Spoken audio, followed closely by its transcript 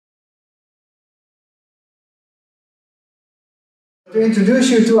To introduce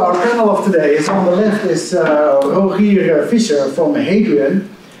you to our panel of today, is on the left is Rogier Fischer from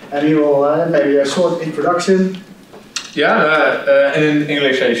Hadrian, and he will maybe a short introduction. Yeah, in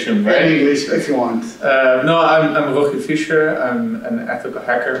English I assume, right? In English, if you want. No, I'm Rogier Fischer. I'm an ethical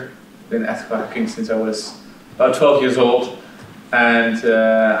hacker. Been ethical hacking since I was about 12 years old, and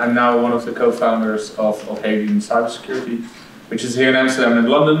I'm now one of the co-founders of Hadrian Cybersecurity, which is here in Amsterdam and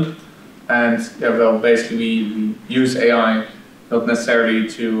London. And yeah, well, basically we use AI not necessarily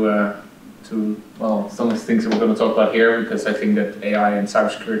to well, some of the things that we're going to talk about here, because I think that AI and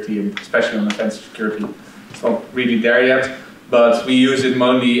cybersecurity, and especially on offensive security, it's not really there yet. But we use it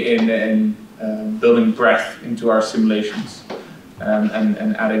mainly in building breadth into our simulations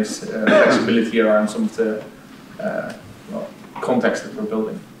and adding flexibility around some of the well, context that we're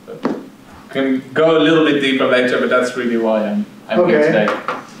building. But I can go a little bit deeper later, but that's really why I'm here today.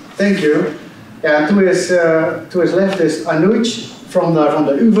 Thank you. Yeah, to his left is Anuj from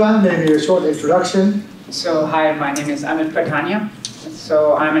the UvA. Maybe a short introduction. So hi, my name is Anuj Patania.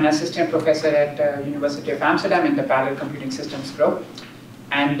 So I'm an assistant professor at University of Amsterdam in the Parallel Computing Systems group.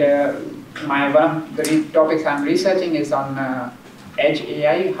 And one of the topics I'm researching is on edge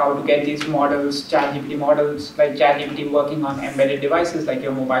AI, how to get these models, ChatGPT models, like ChatGPT working on embedded devices like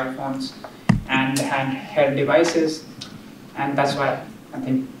your mobile phones and handheld devices. And that's why I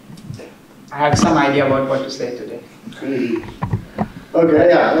think I have some idea about what to say today. Okay,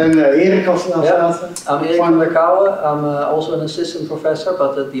 yeah, and Erik was I'm Erik van der Kouwen. I'm also an assistant professor,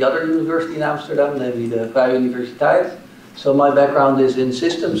 but at the other university in Amsterdam, namely the Vrije Universiteit. So my background is in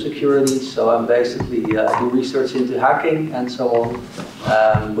system security, so I'm basically do research into hacking and so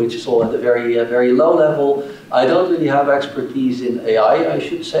on, which is all at a very low level. I don't really have expertise in AI, I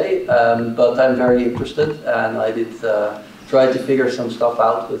should say, but I'm very interested, and I did try to figure some stuff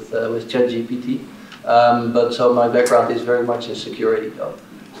out with ChatGPT. But so my background is very much in security though.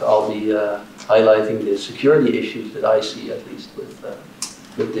 So I'll be highlighting the security issues that I see, at least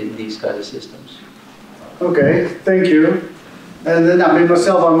with these kind of systems. Okay, thank you. And then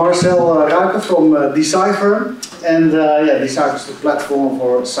myself, I'm Marcel Ruiker from dcypher. And yeah, dcypher is the platform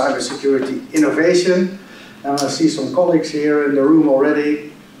for cybersecurity innovation. And I see some colleagues here in the room already.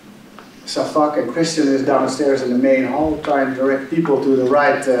 Safak and Christian is downstairs in the main hall, trying to direct people to the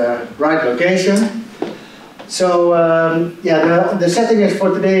right location. So yeah, the setting is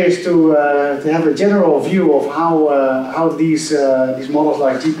for today is to have a general view of how these models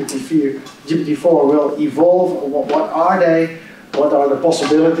like GPT-4 will evolve. What are they? What are the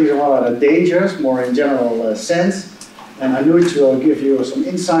possibilities and what are the dangers, more in general sense? And Anuj will give you some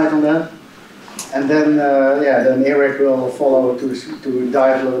insight on that. And then, yeah, then Erik will follow to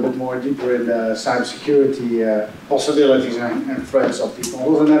dive a little bit more deeper in the cybersecurity possibilities and threats of these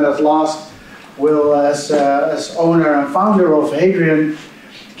models. And then at last, will, as owner and founder of Hadrian,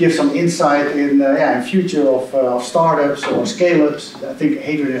 give some insight in yeah, future of startups or scale-ups. I think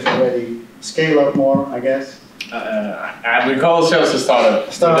Hadrian is already scale-up more, I guess. We call ourselves a startup.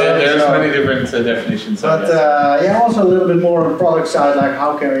 There's many different definitions. But yeah, also a little bit more on the product side, like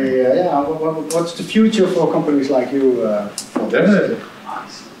how can we, yeah, what's the future for companies like you? Definitely.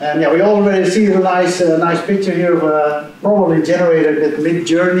 And yeah, we already see a nice picture here of probably generated at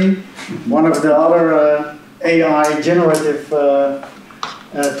Midjourney, one of the other AI generative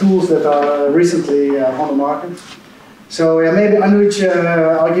tools that are recently on the market. So yeah, maybe Anuj,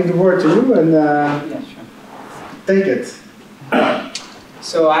 I'll give the word to you and. Yeah, sure. Take it.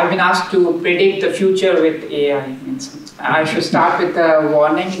 So I've been asked to predict the future with AI. I should start with a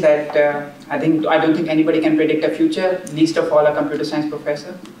warning that I don't think anybody can predict the future, least of all a computer science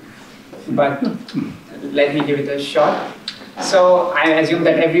professor. But let me give it a shot. So I assume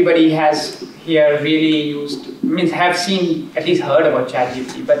that everybody has here really have seen, at least heard about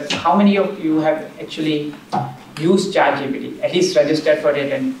ChatGPT. But how many of you have actually used ChatGPT, at least registered for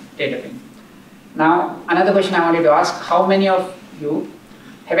it and database? Now, another question I wanted to ask, how many of you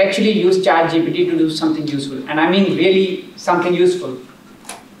have actually used ChatGPT to do something useful? And I mean really something useful,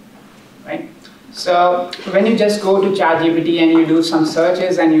 right? So when you just go to ChatGPT and you do some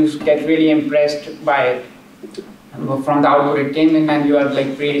searches and you get really impressed by it, from the output it came in and you are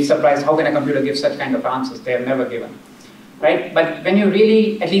like really surprised, how can a computer give such kind of answers they have never given, right? But when you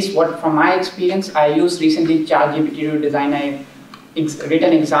really, at least from my experience, I used recently ChatGPT to design a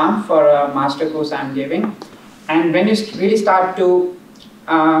written exam for a master course I'm giving. And when you really start to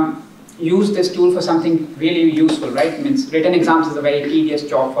use this tool for something really useful, right? It means written exams is a very tedious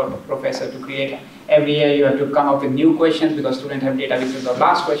job for a professor to create. Every year you have to come up with new questions because students have databases of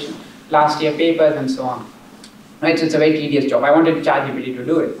last year papers and so on. Right? So it's a very tedious job. I wanted ChatGPT to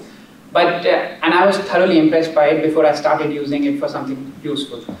do it. But, and I was thoroughly impressed by it before I started using it for something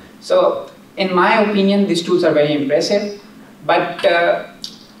useful. So in my opinion, these tools are very impressive, but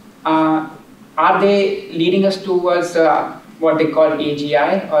are they leading us towards what they call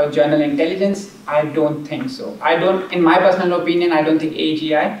AGI or general intelligence? I don't think so. In my personal opinion, I don't think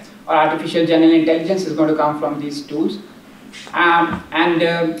AGI or artificial general intelligence is going to come from these tools.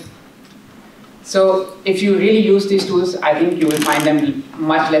 So if you really use these tools, I think you will find them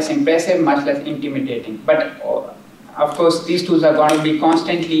much less impressive, much less intimidating. But of course, these tools are going to be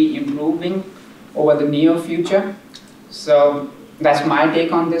constantly improving over the near future. So that's my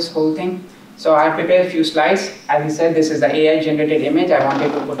take on this whole thing. So I prepared a few slides. As I said, this is the AI generated image. I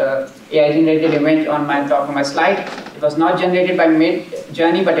wanted to put an AI generated image on my top of my slide. It was not generated by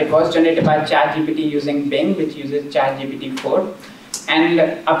Midjourney, but it was generated by ChatGPT using Bing, which uses ChatGPT 4. And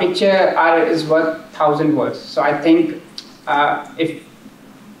a picture is worth 1,000 words. So I think if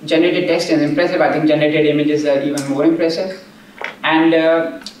generated text is impressive, I think generated images are even more impressive. And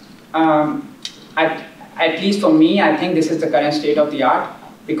at least for me, I think this is the current state of the art.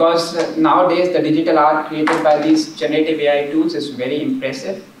 Because nowadays the digital art created by these generative AI tools is very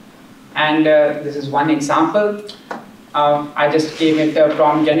impressive. And this is one example. I just gave it a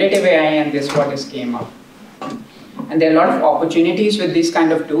prompt generative AI and this is what this came up. And there are a lot of opportunities with these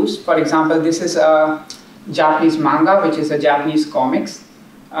kind of tools. For example, this is a Japanese manga, which is a Japanese comics,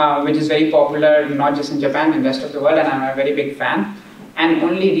 which is very popular not just in Japan, in the rest of the world, and I'm a very big fan. And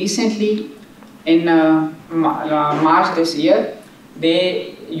only recently, in March this year,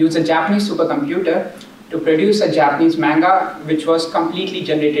 they used a Japanese supercomputer to produce a Japanese manga which was completely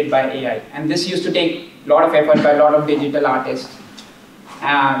generated by AI. And this used to take a lot of effort by a lot of digital artists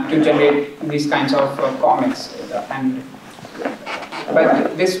to generate these kinds of comics.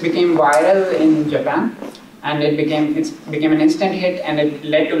 But this became viral in Japan, and it became an instant hit, and it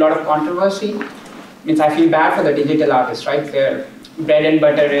led to a lot of controversy. Means I feel bad for the digital artists, right? Their bread and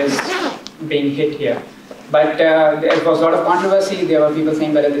butter is being hit here. But there was a lot of controversy. There were people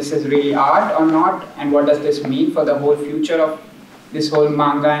saying whether this is really art or not, and what does this mean for the whole future of this whole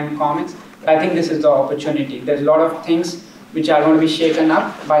manga and comics. But I think this is the opportunity. There's a lot of things which are going to be shaken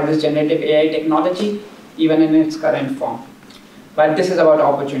up by this generative AI technology, even in its current form. But this is about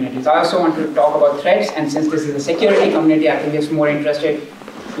opportunities. I also want to talk about threats, and since this is a security community, I think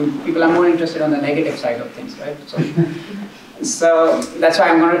people are more interested on the negative side of things, right? So that's why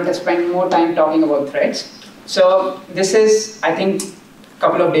I'm going to spend more time talking about threats. So this is, I think, a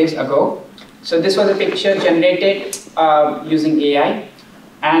couple of days ago. So this was a picture generated using AI.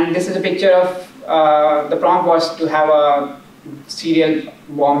 And this is a picture of, the prompt was to have a serial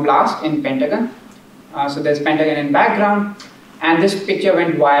bomb blast in Pentagon. So there's Pentagon in background. And this picture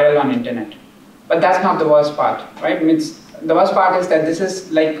went viral on internet. But that's not the worst part, right? The worst part is that this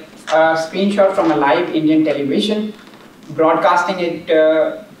is like a screenshot from a live Indian television, broadcasting it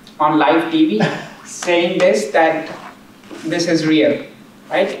on live TV, saying that this is real,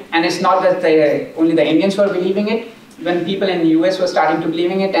 right? And it's not that only the Indians were believing it. When people in the US were starting to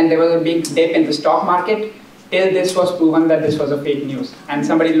believing it, and there was a big dip in the stock market, till this was proven that this was a fake news. And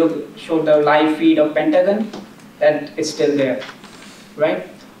somebody showed the live feed of Pentagon, that it's still there, right?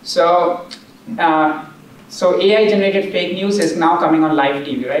 So, so AI-generated fake news is now coming on live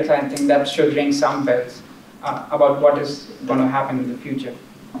TV, right? So I think that should ring some bells about what is going to happen in the future.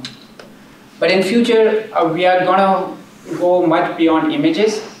 But in future, we are going to go much beyond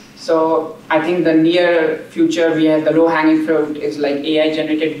images. So I think the near future, we have the low-hanging fruit is like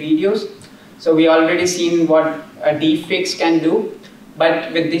AI-generated videos. So we already seen what deepfakes can do.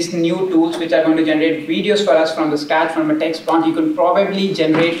 But with these new tools, which are going to generate videos for us from the scratch, from a text prompt, you can probably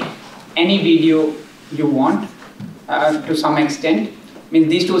generate any video you want to some extent. I mean,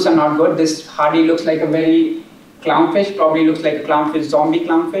 these tools are not good. This hardly looks like a very clownfish, probably looks like a clownfish, zombie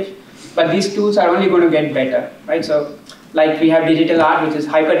clownfish. But these tools are only going to get better, right? So, like we have digital art, which is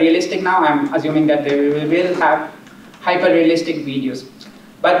hyper-realistic now. I'm assuming that they will have hyper-realistic videos.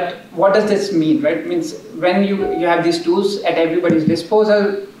 But what does this mean, right? It means when you have these tools at everybody's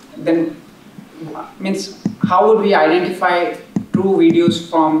disposal, then means how would we identify true videos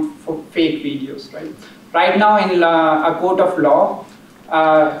from fake videos, right? Right now in a court of law,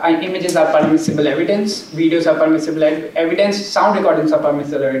 images are permissible evidence, videos are permissible evidence, sound recordings are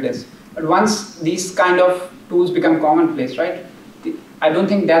permissible evidence. But once these kind of tools become commonplace, right? I don't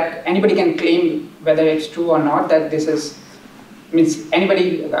think that anybody can claim whether it's true or not that this is, means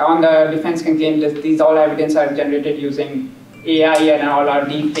anybody on the defense can claim that these all evidence are generated using AI and all are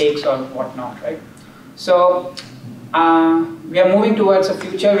deep fakes or whatnot, right? So we are moving towards a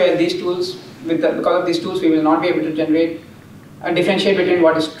future where these tools, because of these tools, we will not be able to generate differentiate between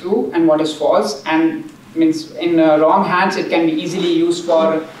what is true and what is false, and means in wrong hands it can be easily used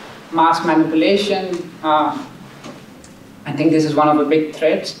for mass manipulation. I think this is one of the big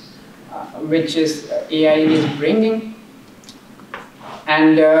threats which is AI is bringing.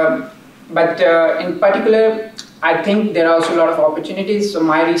 And but in particular, I think there are also a lot of opportunities. So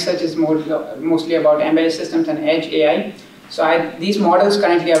my research is mostly about embedded systems and edge AI. So these models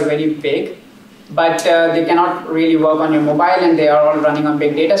currently are very big, but they cannot really work on your mobile, and they are all running on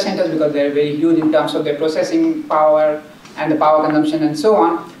big data centers because they're very huge in terms of their processing power and the power consumption and so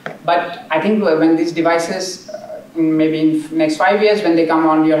on. But I think when these devices, maybe in next 5 years, when they come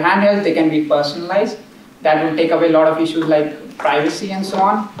on your handheld, they can be personalized. That will take away a lot of issues like privacy and so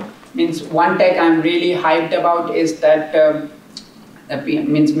on. Means one tech I'm really hyped about is that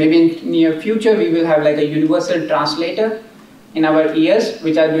means maybe in near future we will have like a universal translator in our ears,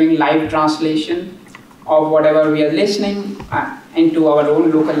 which are doing live translation of whatever we are listening into our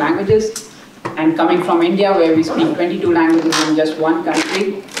own local languages. And coming from India, where we speak 22 languages in just one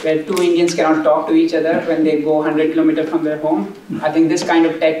country, where two Indians cannot talk to each other when they go 100 kilometers from their home, I think this kind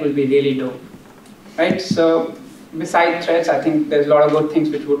of tech will be really dope, right? So besides threats, I think there's a lot of good things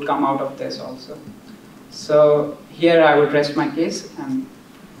which would come out of this also. So here I would rest my case, and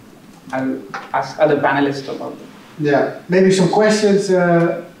I'll ask other panelists about it. Yeah, maybe some questions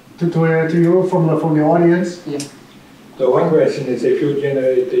to you from the audience. Yeah. So one question is, if you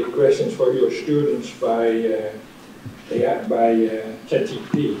generate the questions for your students by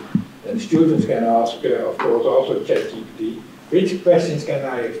ChatGPT, then students can ask, of course, also ChatGPT, which questions can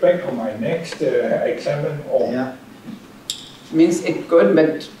I expect on my next examen? Or Yeah. Means it could,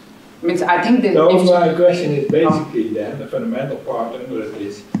 but means I think that. So my question is basically then, the fundamental part under it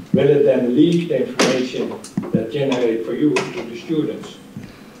is, will it then leak the information that generate for you to the students?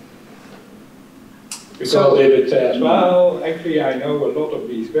 Because if it says, well, actually I know a lot of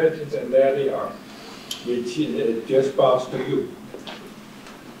these questions and there they are, which just passed to you.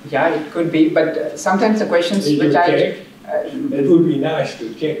 Yeah, it could be, but sometimes the questions which I... it would be nice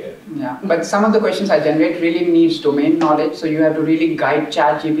to check it. Yeah, but some of the questions I generate really needs domain knowledge, so you have to really guide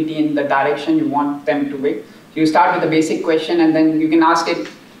ChatGPT in the direction you want them to be. So you start with a basic question and then you can ask it,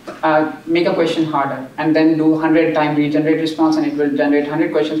 make a question harder, and then do 100 time regenerate response, and it will generate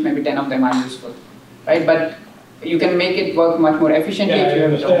 100 questions, maybe 10 of them are useful. Right, but you can make it work much more efficiently. Yeah, if you I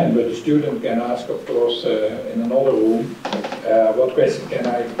understand, but the student can ask, of course, in another room, what question can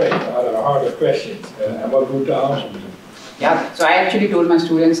I expect? Are there harder questions? And what would the answer be? Yeah, so I actually told my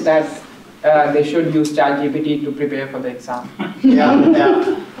students that they should use ChatGPT to prepare for the exam.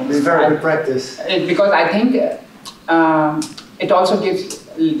 Yeah, it's very good practice. Because I think it also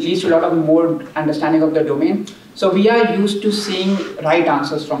leads to a lot of more understanding of the domain. So we are used to seeing right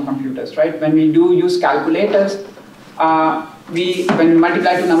answers from computers, right? When we do use calculators, when we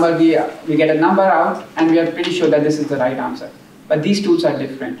multiply two numbers, we get a number out, and we are pretty sure that this is the right answer. But these tools are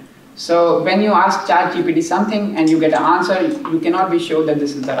different. So when you ask ChatGPT something and you get an answer, you cannot be sure that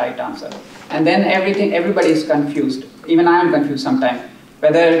this is the right answer. And then everybody is confused. Even I am confused sometimes.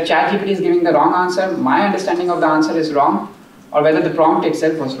 Whether ChatGPT is giving the wrong answer, my understanding of the answer is wrong, or whether the prompt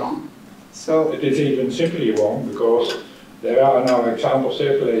itself was wrong. So it is even simply wrong, because there are now examples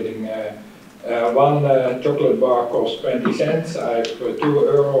circulating. One chocolate bar costs 20 cents. I for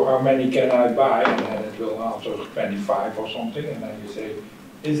 €2, how many can I buy? And then it will answer 25 or something. And then you say,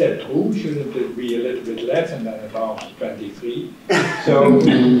 is that true? Shouldn't it be a little bit less? And then it answers 23. So,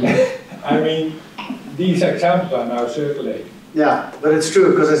 I mean, these examples are now circulating. Yeah, but it's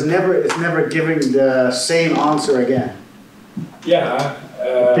true, because it's never giving the same answer again. Yeah.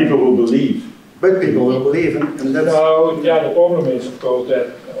 People will believe. But people will believe, and that's... No, yeah, the problem is, of course,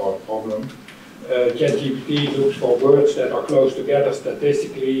 that, ChatGPT looks for words that are close together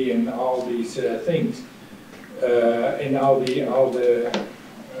statistically and all these things, in all the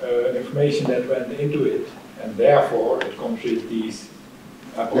information that went into it, and therefore it comes with these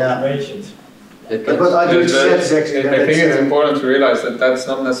approximations. Yeah. But I do accept actually that I think it's important to realize that that's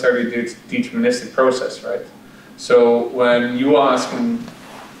not necessarily the deterministic process, right? So when you are asking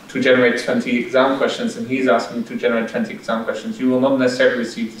to generate 20 exam questions and he's asking to generate 20 exam questions, you will not necessarily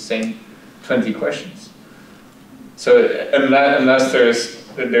receive the same 20 questions. So unless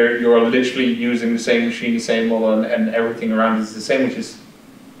you're literally using the same machine, the same model, and everything around is the same, which is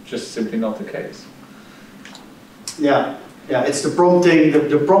just simply not the case. Yeah. Yeah, it's the prompting,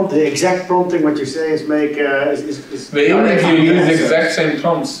 the exact prompting. What you say is make is. But even if you use the exact same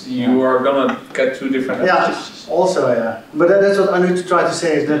prompts, you are gonna get two different answers. Yeah, also yeah. But that's what I need to try to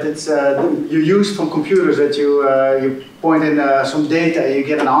say is that it's you use from computers that you point in some data, you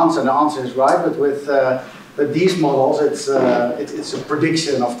get an answer, and the answer is right. But with But these models, it's a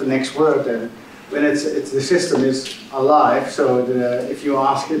prediction of the next word, and when the system is alive, so if you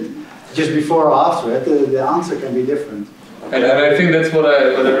ask it just before or after it, the answer can be different. And I think that's what I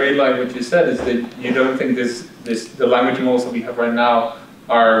really like what you said, is that you don't think the language models that we have right now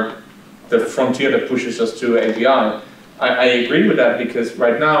are the frontier that pushes us to AGI. I agree with that, because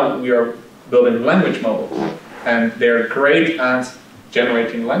right now we are building language models, and they're great at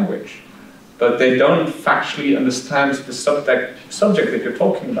generating language, but they don't factually understand the subject that you're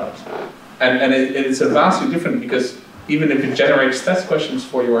talking about. And it's vastly different, because even if it generates test questions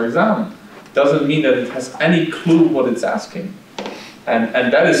for your exam, doesn't mean that it has any clue what it's asking.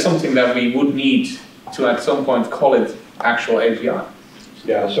 And that is something that we would need to at some point call it actual AGI.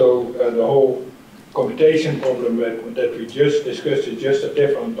 Yeah, so the whole computation problem that we just discussed is just a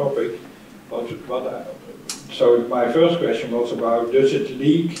different topic. So my first question was about, does it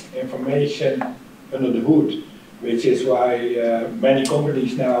leak information under the hood? Which is why many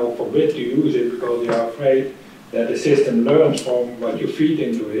companies now forbid to use it, because they are afraid that the system learns from what you feed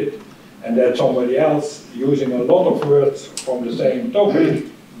into it, and that somebody else, using a lot of words from the same topic,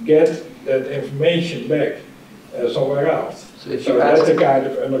 get that information back somewhere else. So that's a kind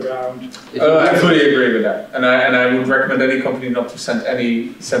of underground. I fully agree with that, and I would recommend any company not to send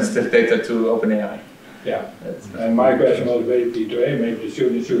any sensitive data to OpenAI. Yeah, and my question was basically to maybe the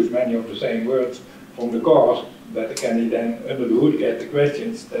students use many of the same words from the course, but can he then under the hood get the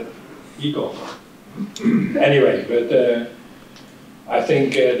questions that he got? Anyway, but I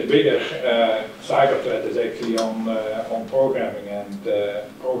think the bigger cyber threat is actually on programming and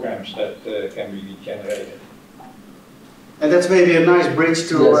programs that can be generated. And that's maybe a nice bridge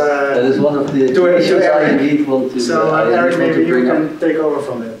to... Yes, that is one of the issues I indeed want to... So Eric, maybe you can take over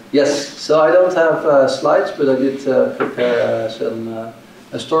from there. Yes, so I don't have slides, but I did prepare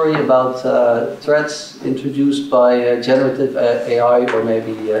a story about threats introduced by generative AI, or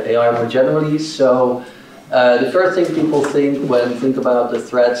maybe AI more generally. So the first thing people think about the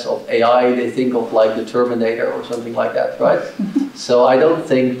threats of AI, they think of like the Terminator or something like that, right? So I don't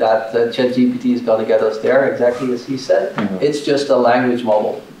think that ChatGPT is going to get us there, exactly as he said. It's just a language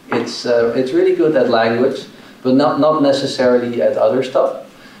model. It's really good at language, but not necessarily at other stuff.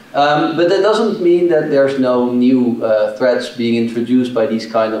 But that doesn't mean that there's no new threats being introduced by these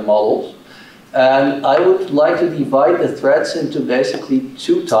kind of models. And I would like to divide the threats into basically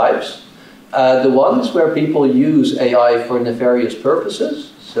two types. The ones where people use AI for nefarious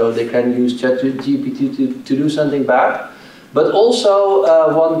purposes, so they can use ChatGPT to do something bad. But also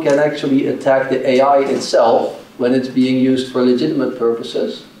one can actually attack the AI itself when it's being used for legitimate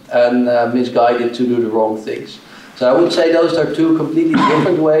purposes and misguided to do the wrong things. So I would say those are two completely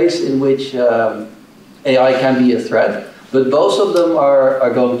different ways in which AI can be a threat, but both of them are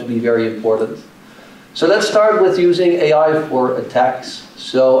going to be very important. So let's start with using AI for attacks.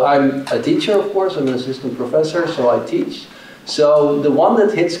 So I'm a teacher, of course, I'm an assistant professor, so I teach. So the one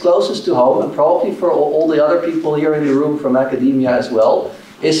that hits closest to home, and probably for all the other people here in the room from academia as well,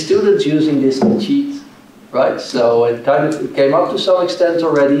 is students using this to cheat, right? So it kind of came up to some extent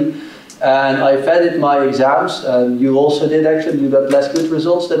already, and I fed it my exams, and you also did actually, you got less good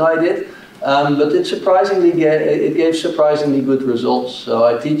results than I did, but it gave surprisingly good results. So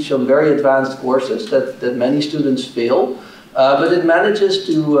I teach some very advanced courses that many students fail. But it manages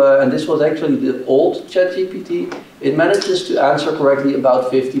to, and this was actually the old ChatGPT, it manages to answer correctly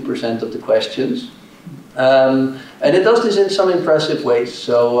about 50% of the questions. And it does this in some impressive ways.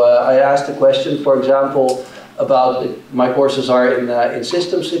 So I asked a question, for example, about, my courses are in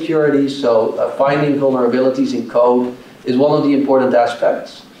system security, so finding vulnerabilities in code is one of the important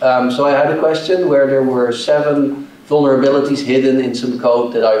aspects. So I had a question where there were 7 vulnerabilities hidden in some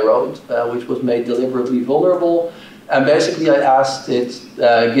code that I wrote, which was made deliberately vulnerable. And basically I asked it,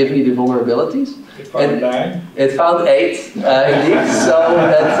 give me the vulnerabilities. It found 9. It found 8, indeed. So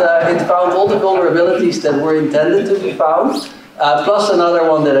it found all the vulnerabilities that were intended to be found, plus another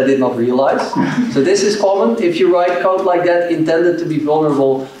one that I did not realize. So this is common. If you write code like that, intended to be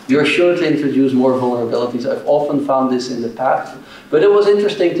vulnerable, you're sure to introduce more vulnerabilities. I've often found this in the past. But it was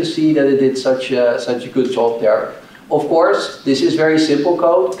interesting to see that it did such a good job there. Of course, this is very simple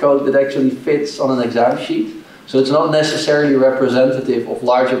code that actually fits on an exam sheet. So it's not necessarily representative of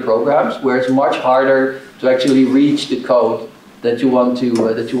larger programs where it's much harder to actually reach the code that you want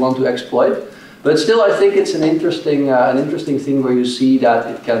to exploit. But still, I think it's an interesting thing where you see that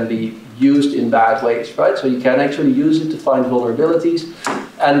it can be used in bad ways, right? So you can actually use it to find vulnerabilities,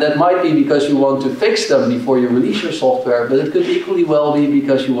 and that might be because you want to fix them before you release your software, but it could equally well be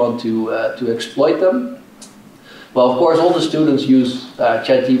because you want to exploit them. Well, of course, all the students use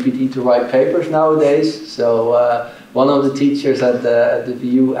ChatGPT to write papers nowadays. So one of the teachers at the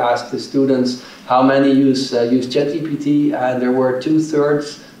VU asked the students how many use ChatGPT, and there were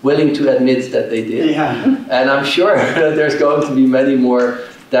 2/3 willing to admit that they did. Yeah. And I'm sure that there's going to be many more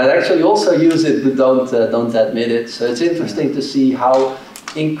that actually also use it but don't admit it. So it's interesting to see how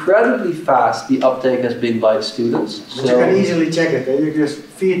incredibly fast the uptake has been by the students. But you can easily check it. You just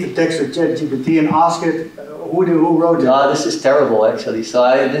feed the text to ChatGPT and ask it who wrote it. No, this is terrible actually. So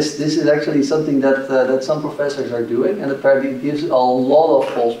this is actually something that some professors are doing, and apparently it gives a lot of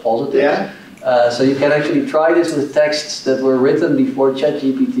false positives. Yeah. So you can actually try this with texts that were written before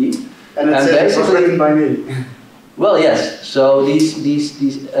ChatGPT. And it says it was written by me. Well, yes. So these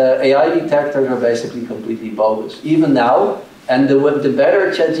AI detectors are basically completely bogus, even now. And the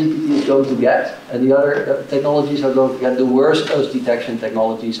better ChatGPT is going to get, and the other technologies are going to get, the worse those detection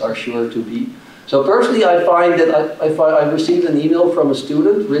technologies are sure to be. So personally, I find that I received an email from a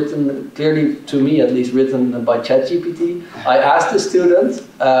student, written clearly to me, at least written by ChatGPT. I asked the student,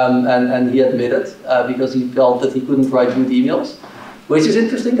 and he admitted, because he felt that he couldn't write good emails. Which is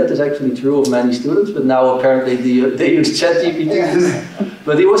interesting, that is actually true of many students, but now apparently they use ChatGPT.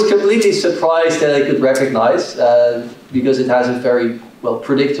 But he was completely surprised that I could recognize, because it has a very, well,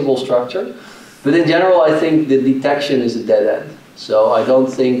 predictable structure. But in general, I think the detection is a dead end. So I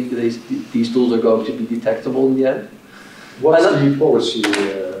don't think these tools are going to be detectable in the end. What's the policy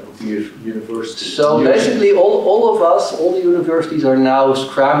of the university? So basically all of us, all the universities are now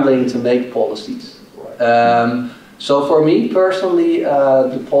scrambling to make policies. So for me personally,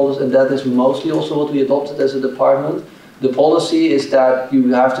 the policy, and that is mostly also what we adopted as a department, the policy is that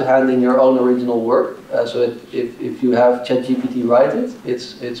you have to hand in your own original work. So if you have ChatGPT write it,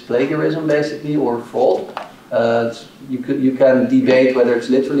 it's plagiarism basically, or fraud. You can debate whether it's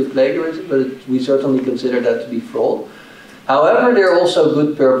literally plagiarism, but we certainly consider that to be fraud. However, there are also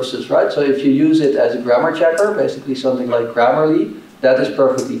good purposes, right? So if you use it as a grammar checker, basically something like Grammarly, that is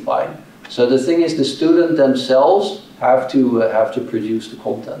perfectly fine. So the thing is, the student themselves have to produce the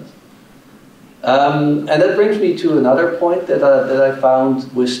content. And that brings me to another point that I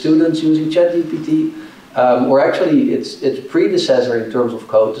found with students using ChatGPT, or actually its predecessor in terms of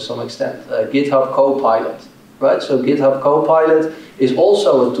code to some extent, GitHub Copilot. Right? So GitHub Copilot is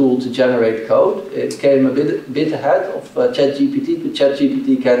also a tool to generate code. It came a bit ahead of ChatGPT, but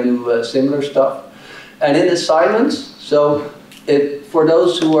ChatGPT can do similar stuff. And in assignments, so for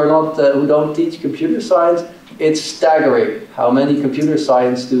those who are not who don't teach computer science, it's staggering how many computer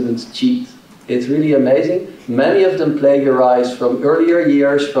science students cheat. It's really amazing. Many of them plagiarize from earlier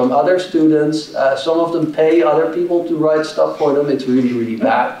years, from other students. Some of them pay other people to write stuff for them. It's really, really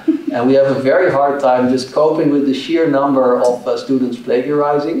bad. And we have a very hard time just coping with the sheer number of students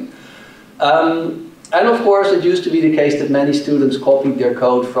plagiarizing. And of course, it used to be the case that many students copied their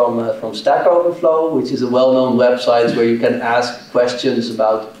code from Stack Overflow, which is a well-known website where you can ask questions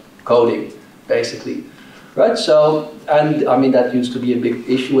about coding, basically. Right, so, and I mean that used to be a big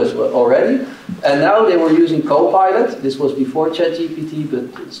issue as well already. And now they were using Copilot. This was before ChatGPT,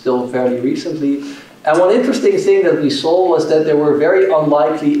 but still fairly recently. And one interesting thing that we saw was that there were very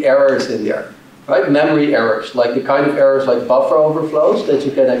unlikely errors in there, right? Memory errors, like the kind of errors like buffer overflows that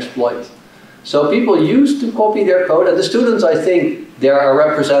you can exploit. So people used to copy their code, and the students, I think, they are a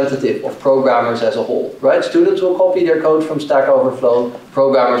representative of programmers as a whole, right? Students will copy their code from Stack Overflow,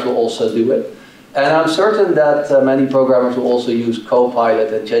 programmers will also do it. And I'm certain that many programmers will also use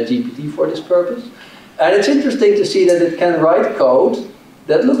Copilot and ChatGPT for this purpose. And it's interesting to see that it can write code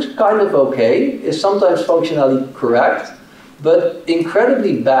that looks kind of okay, is sometimes functionally correct, but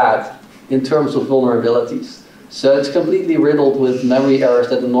incredibly bad in terms of vulnerabilities. So it's completely riddled with memory errors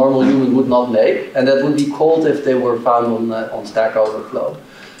that a normal human would not make, and that would be called if they were found on Stack Overflow.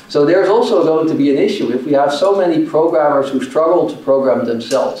 So there's also going to be an issue if we have so many programmers who struggle to program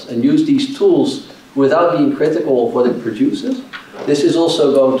themselves and use these tools without being critical of what it produces. This is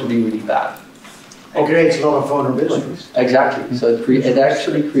also going to be really bad. It creates a lot of vulnerabilities. Exactly. So it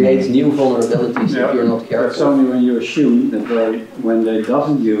actually creates new vulnerabilities if you're not careful. It's only when you assume that when they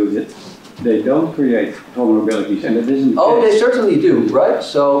doesn't use it, they don't create vulnerabilities, and it isn't. Oh, they certainly do, right?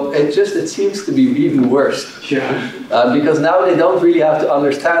 So it seems to be even worse. Sure. Because now they don't really have to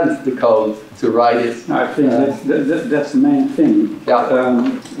understand the code to write it. I think that's the main thing.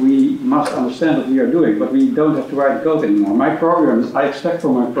 Yeah. We must understand what we are doing, but we don't have to write code anymore. My programs, I expect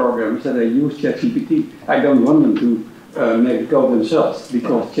from my programs that they use ChatGPT. I don't want them to make code themselves,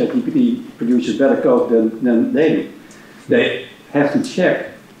 because ChatGPT produces better code than they do. They have to check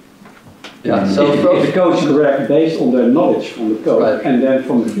Yeah, so if the code is correct based on the knowledge from the code, right. and then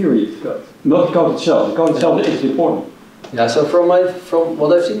from the theory of the code, not the code itself. The code itself is important. Yeah, so from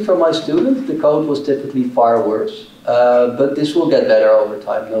what I've seen from my students, the code was typically far worse. But this will get better over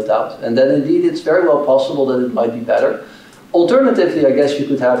time, no doubt. And then indeed, it's very well possible that it might be better. Alternatively, I guess you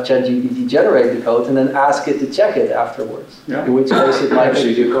could have ChatGPT generate the code and then ask it to check it afterwards. Yeah. In which case it might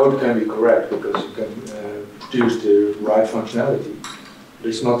Actually, the code can be correct because you can produce the right functionality. But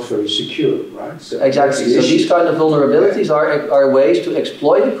it's not very secure, right? So exactly. So these kind of vulnerabilities are ways to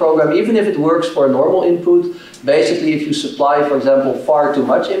exploit the program, even if it works for a normal input. Basically, if you supply, for example, far too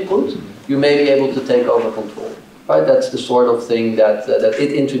much input, you may be able to take over control. Right? That's the sort of thing that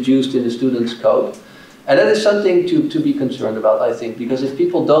it introduced in the student's code. And that is something to be concerned about, I think, because if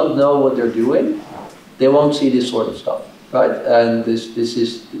people don't know what they're doing, they won't see this sort of stuff, right? And this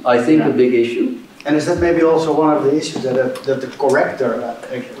is, I think, a big issue. And is that maybe also one of the issues that the corrector,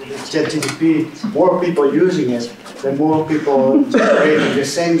 ChatGPT, more people using it, then more people generating the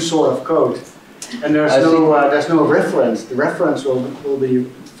same sort of code, and there's no reference. The reference will be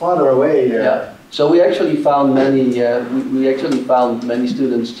farther away. Yeah. So we actually found many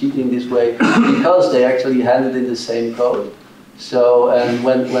students cheating this way because they actually handed in the same code. So, and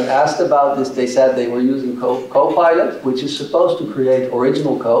when asked about this, they said they were using Copilot, which is supposed to create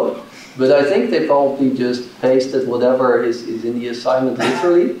original code, but I think they probably just pasted whatever is in the assignment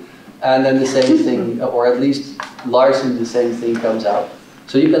literally, and then the same thing, or at least largely the same thing comes out.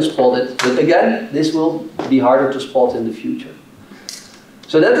 So you can spot it, but again, this will be harder to spot in the future.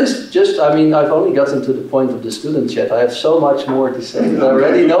 So that is just, I mean, I've only gotten to the point of the student chat. I have so much more to say, but I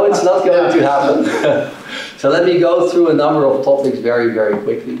already know it's not going to happen. So let me go through a number of topics very, very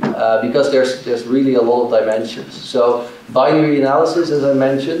quickly, because there's really a lot of dimensions. So binary analysis, as I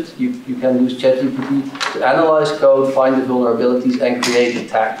mentioned, you can use ChatGPT to analyze code, find the vulnerabilities, and create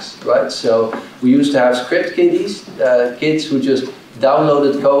attacks, right? So we used to have script kiddies, kids who just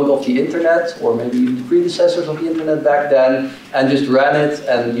downloaded code off the internet, or maybe even the predecessors of the internet back then, and just ran it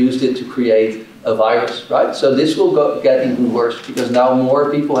and used it to create a virus, right? So this will get even worse, because now more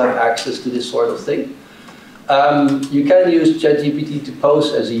people have access to this sort of thing. You can use ChatGPT to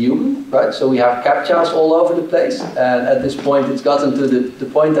pose as a human, right? So we have CAPTCHAs all over the place, and at this point it's gotten to the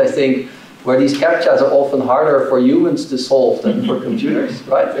point, I think, where these CAPTCHAs are often harder for humans to solve than for computers,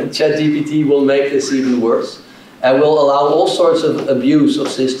 right? And ChatGPT will make this even worse, and will allow all sorts of abuse of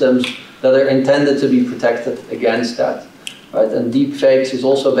systems that are intended to be protected against that, right? And deepfakes is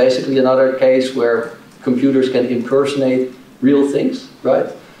also basically another case where computers can impersonate real things, right?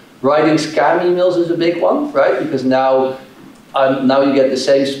 Writing scam emails is a big one, right? Because now you get the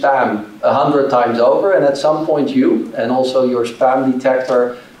same spam 100 times over, and at some point you, and also your spam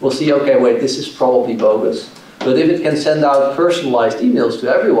detector, will see, okay, wait, this is probably bogus. But if it can send out personalized emails to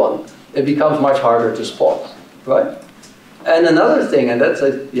everyone, it becomes much harder to spot. Right? And another thing, and that's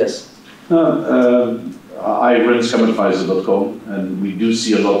yes. I run scamadvisor.com, and we do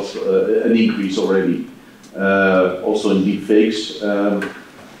see a lot, an increase already, also in deepfakes.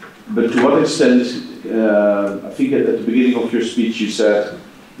 But to what extent, I think at the beginning of your speech you said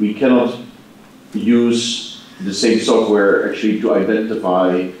we cannot use the same software actually to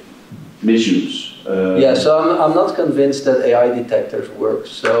identify misuse. Yeah, so I'm not convinced that AI detectors work.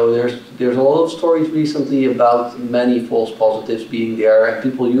 So there's a lot of stories recently about many false positives being there and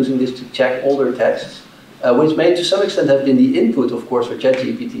people using this to check older texts, which may to some extent have been the input, of course, for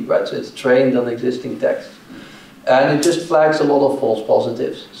ChatGPT, right? So it's trained on existing text. And it just flags a lot of false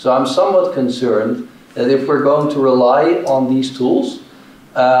positives. So I'm somewhat concerned that if we're going to rely on these tools,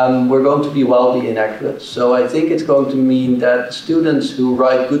 we're going to be wildly inaccurate. So I think it's going to mean that students who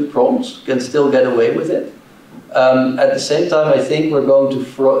write good prompts can still get away with it. At the same time, I think we're going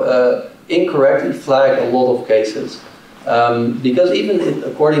to incorrectly flag a lot of cases. Because even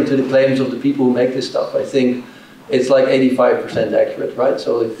according to the claims of the people who make this stuff, I think it's like 85% accurate, right?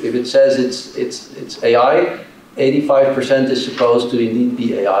 So if it says it's AI, 85% is supposed to indeed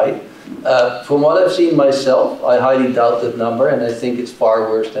be AI. From what I've seen myself, I highly doubt that number, and I think it's far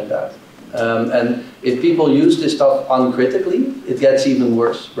worse than that. And if people use this stuff uncritically, it gets even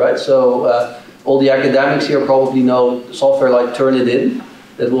worse, right? So all the academics here probably know software like Turnitin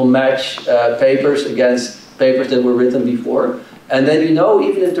that will match papers against papers that were written before. And then you know,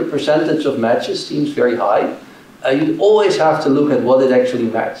 even if the percentage of matches seems very high, you always have to look at what it actually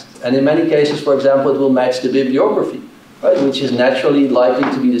matched. And in many cases, for example, it will match the bibliography, right, which is naturally likely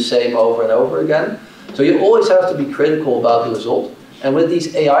to be the same over and over again. So you always have to be critical about the result. And with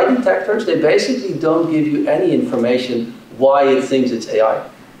these AI detectors, they basically don't give you any information why it thinks it's AI.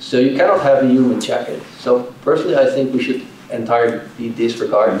 So you cannot have a human check it. So personally, I think we should entirely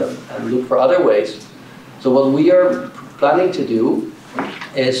disregard them and look for other ways. So what we are planning to do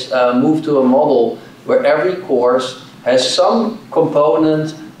is move to a model where every course has some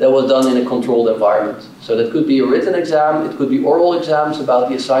component that was done in a controlled environment. So that could be a written exam, it could be oral exams about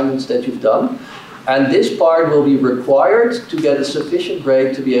the assignments that you've done. And this part will be required to get a sufficient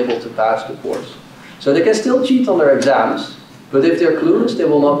grade to be able to pass the course. So they can still cheat on their exams, but if they're clueless, they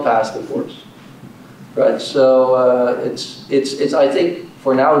will not pass the course. Right? So it's I think,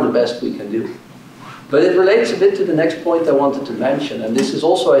 for now, the best we can do. But it relates a bit to the next point I wanted to mention, and this is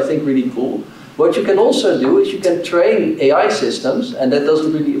also, I think, really cool. What you can also do is you can train AI systems, and that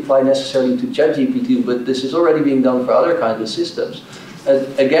doesn't really apply necessarily to ChatGPT, but this is already being done for other kinds of systems,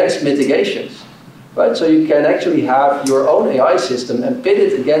 against mitigations. Right? So you can actually have your own AI system and pit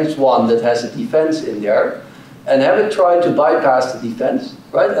it against one that has a defense in there, and have it try to bypass the defense,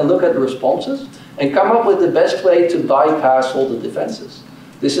 right? And look at the responses, and come up with the best way to bypass all the defenses.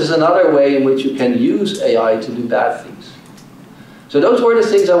 This is another way in which you can use AI to do bad things. So those were the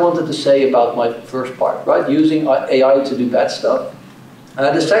things I wanted to say about my first part, right? Using AI to do bad stuff.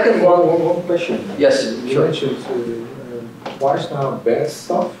 The second one... One question. Yes, you sure. mentioned twice now bad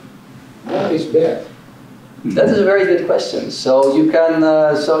stuff. What is bad? That is a very good question. So you can,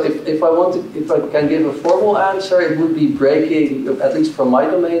 so if I can give a formal answer, it would be breaking, at least from my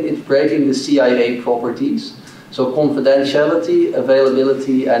domain, it's breaking the CIA properties. So confidentiality,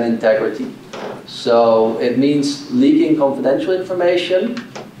 availability, and integrity. So it means leaking confidential information,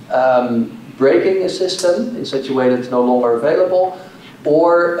 breaking a system in such a way that it's no longer available,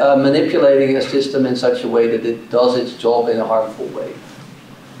 or manipulating a system in such a way that it does its job in a harmful way.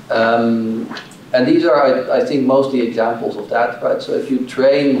 And these are, I think, mostly examples of that, right? So if you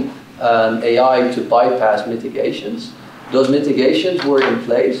train AI to bypass mitigations, those mitigations were in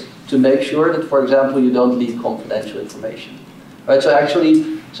place to make sure that, for example, you don't leak confidential information, right? So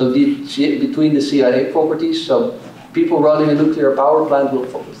actually, between the CIA properties, so people running a nuclear power plant will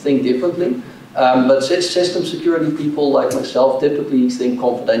think differently, but system security people like myself typically think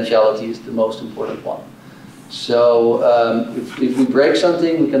confidentiality is the most important one. So if we break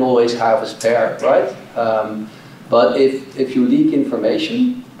something, we can always have a spare, right? But if you leak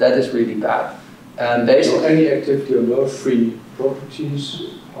information, that is really bad. And basically, so any activity on those three properties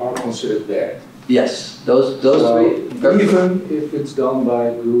are considered bad. Yes, those so three. Even if it's done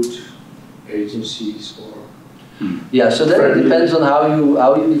by good agencies or. Yeah, so then it depends on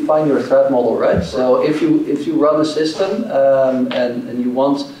how you define your threat model, right? So if you run a system and you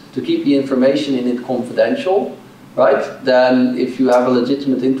want to keep the information in it confidential, right? Then if you have a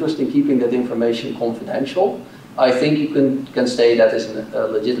legitimate interest in keeping that information confidential, I think you can say that is a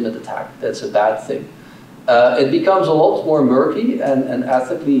legitimate attack. That's a bad thing. It becomes a lot more murky and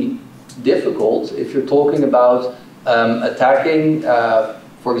ethically difficult if you're talking about attacking,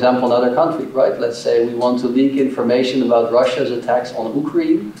 for example, another country, right? Let's say we want to leak information about Russia's attacks on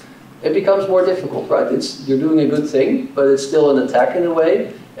Ukraine. It becomes more difficult, right? You're doing a good thing, but it's still an attack in a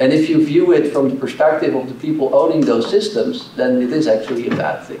way. And if you view it from the perspective of the people owning those systems, then it is actually a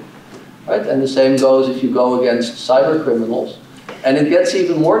bad thing, right? And the same goes if you go against cyber criminals. And it gets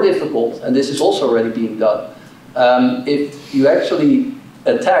even more difficult, and this is also already being done. If you actually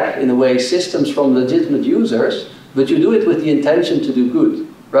attack, in a way, systems from legitimate users, but you do it with the intention to do good,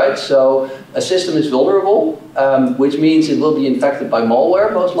 right? So a system is vulnerable, which means it will be infected by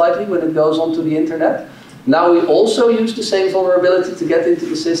malware, most likely, when it goes onto the internet. Now we also use the same vulnerability to get into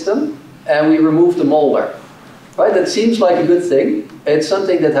the system, and we remove the malware, right? That seems like a good thing. It's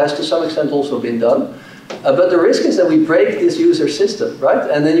something that has to some extent also been done. But the risk is that we break this user system,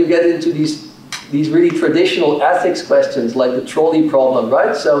 right? And then you get into these really traditional ethics questions, like the trolley problem,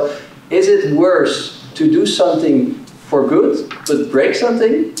 right? So is it worse to do something for good, but break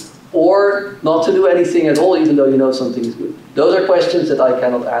something, or not to do anything at all, even though you know something is good? Those are questions that I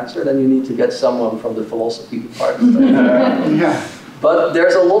cannot answer. Then you need to get someone from the philosophy department. Yeah. But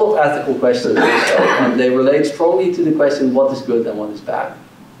there's a lot of ethical questions also, and they relate strongly to the question what is good and what is bad.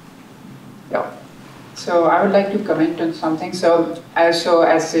 Yeah. So I would like to comment on something. So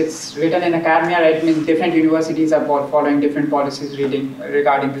as it's written in academia, right, it means different universities are following different policies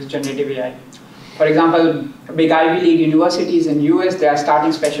regarding this generative AI. For example, big Ivy League universities in US, they are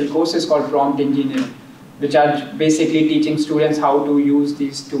starting special courses called prompt engineering, which are basically teaching students how to use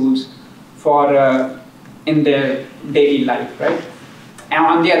these tools for in their daily life, right? And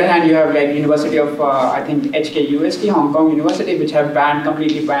on the other hand, you have like University of, I think HKUST, Hong Kong University, which have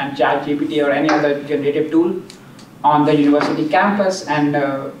completely banned ChatGPT or any other generative tool on the university campus and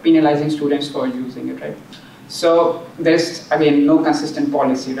penalizing students for using it, right? So there's, again, no consistent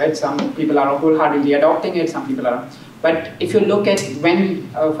policy, right? Some people are wholeheartedly adopting it, some people are But if you look at when,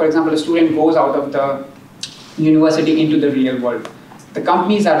 for example, a student goes out of the university into the real world, the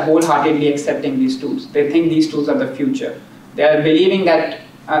companies are wholeheartedly accepting these tools. They think these tools are the future. They are believing that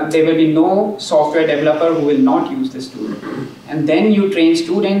there will be no software developer who will not use this tool. And then you train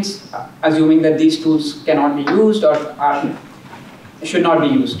students assuming that these tools cannot be used or should not be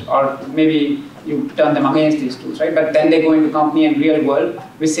used, or maybe you turn them against these tools, right? But then they go into company and real world,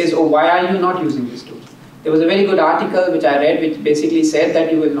 which says, oh, why are you not using these tools? There was a very good article which I read which basically said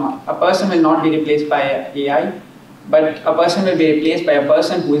that a person will not be replaced by AI, but a person will be replaced by a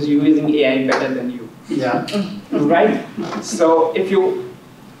person who is using AI better than you. Yeah. Right? So if you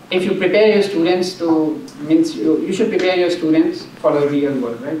prepare your students to, means you should prepare your students for the real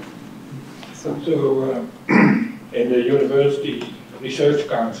world, right? So in the university research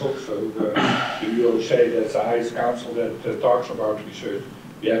council, so you say that's the highest council that talks about research.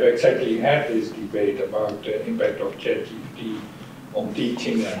 We have exactly had this debate about the impact of ChatGPT on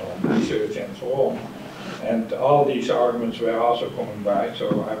teaching and on research and so on. And all these arguments were also coming by,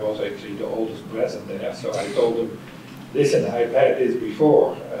 so I was actually the oldest present there, so I told them, listen, I've had this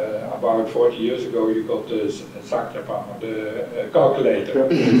before. About 40 years ago, you got the calculator.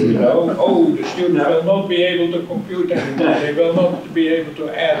 You know, oh, the students will not be able to compute anymore. They will not be able to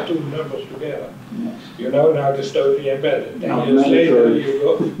add two numbers together. You know, now it's totally embedded. 10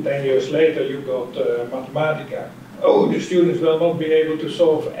 years later, you got Mathematica. Oh, the students will not be able to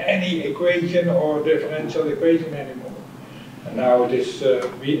solve any equation or differential equation anymore. And now this,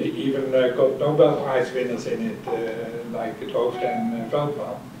 we even got Nobel Prize winners in it, like het Hoofd and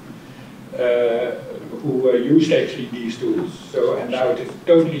Veldman, who used actually these tools. So, and now it is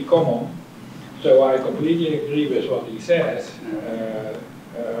totally common. So I completely agree with what he says.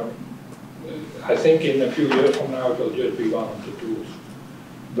 I think in a few years from now it will just be one of the tools.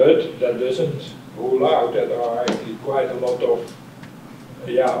 But that doesn't rule out that there are actually quite a lot of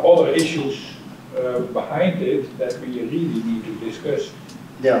other issues behind it that we really need to discuss.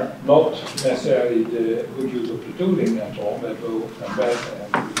 Yeah. Not necessarily the good use of the tooling and so on, that will embed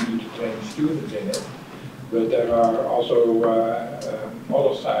and we need to train students in it. But there are also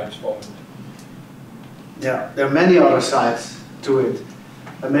other sides from it. Yeah, there are many other sides to it.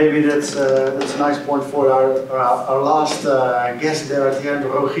 And maybe that's a nice point for our last guest there at the end,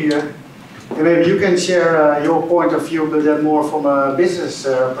 Rogier. And maybe you can share your point of view, but then more from a business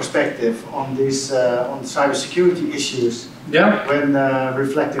perspective on these on cybersecurity issues. Yeah. When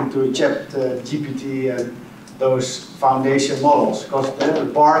reflecting to ChatGPT and those foundation models, because the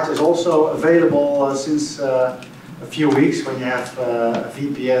BART is also available since a few weeks when you have a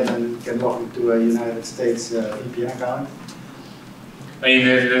VPN and can log into a United States VPN account. I mean,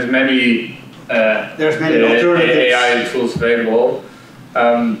 there's many alternatives. AI tools available.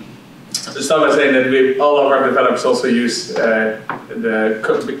 Start by saying that all of our developers also use the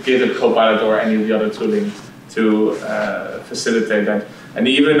GitHub Copilot or any of the other tooling to facilitate that. And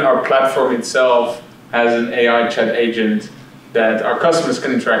even our platform itself has an AI chat agent that our customers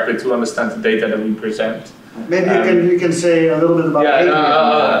can interact with to understand the data that we present. Maybe you can say a little bit about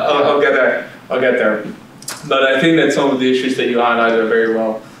I'll get there. I'll get there. But I think that some of the issues that you highlighted are very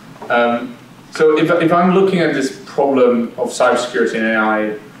well. So if I'm looking at this problem of cybersecurity and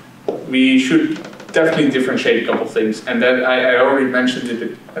AI, we should definitely differentiate a couple of things. And then I already mentioned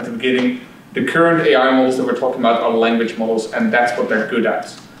it at the beginning. The current AI models that we're talking about are language models, and that's what they're good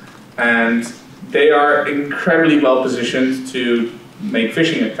at. And they are incredibly well positioned to make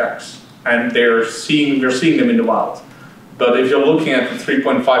phishing attacks. And we're seeing them in the wild. But if you're looking at the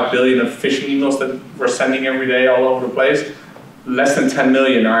 3.5 billion of phishing emails that we're sending every day all over the place, less than 10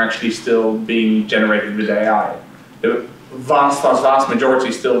 million are actually still being generated with AI. The vast majority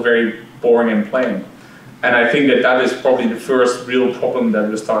is still very boring and plain. And I think that is probably the first real problem that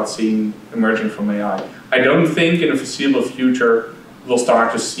we'll start seeing emerging from AI. I don't think in the foreseeable future we'll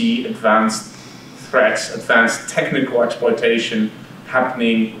start to see advanced threats, advanced technical exploitation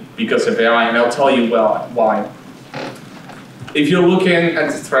happening because of AI, and I'll tell you why. If you're looking at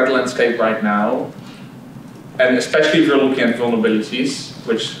the threat landscape right now, and especially if you're looking at vulnerabilities,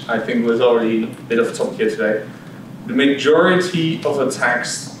 which I think was already a bit of a topic here today, the majority of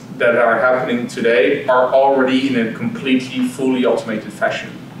attacks that are happening today are already in a completely fully automated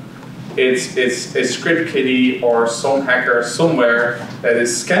fashion. It's a script kiddie or some hacker somewhere that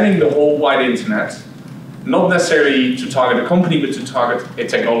is scanning the whole wide internet, not necessarily to target a company, but to target a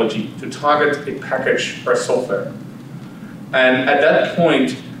technology, to target a package or software. And at that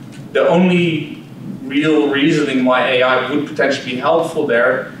point, the only real reasoning why AI would potentially be helpful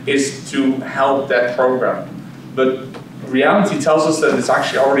there is to help that program. But reality tells us that it's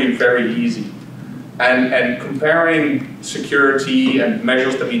actually already very easy. And comparing security and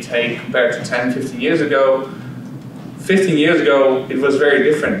measures that we take compared to 10, 15 years ago, 15 years ago, it was very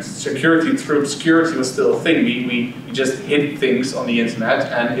different. Security through obscurity was still a thing. We just hid things on the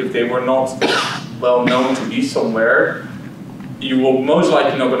internet, and if they were not well known to be somewhere, you will most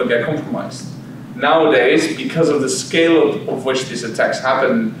likely not going to get compromised. Nowadays, because of the scale of which these attacks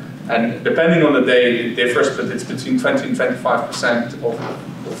happen, and depending on the day it differs, but it's between 20 and 25%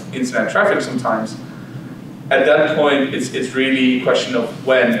 of internet traffic sometimes, at that point it's really a question of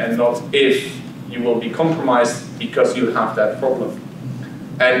when and not if you will be compromised because you have that problem.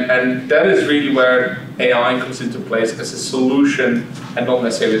 And that is really where AI comes into place as a solution and not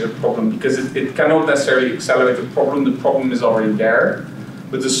necessarily as a problem, because it cannot necessarily accelerate the problem is already there,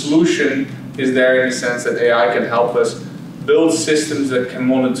 but the solution is there in the sense that AI can help us build systems that can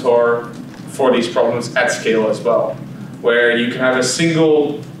monitor for these problems at scale as well, where you can have a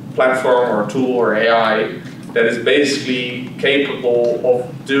single platform or tool or AI that is basically capable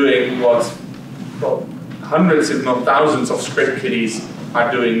of doing what hundreds, if not thousands, of script kiddies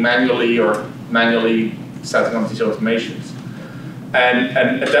are doing manually or manually setting up these automations.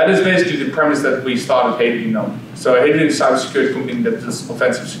 And that is basically the premise that we started Hadrian on. So Hadrian is a cybersecurity company that does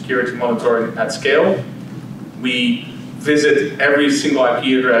offensive security monitoring at scale. We visit every single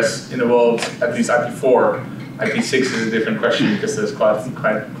IP address in the world, at least IP4. IP6 is a different question because there's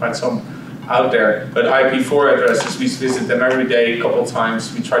quite some out there. But IP4 addresses, we visit them every day, a couple of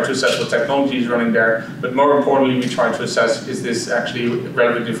times. We try to assess what technology is running there. But more importantly, we try to assess, is this actually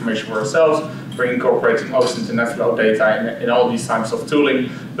relevant information for ourselves? We're incorporating OSINT internet flow data in all these types of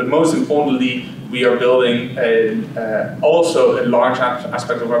tooling. But most importantly, we are building also a large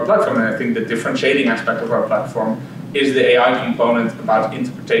aspect of our platform. And I think the differentiating aspect of our platform is the AI component about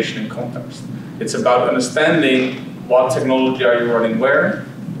interpretation and context. It's about understanding what technology are you running where,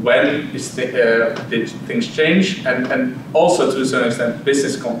 when did things change, and also to a certain extent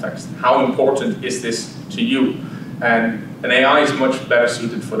business context. How important is this to you? And an AI is much better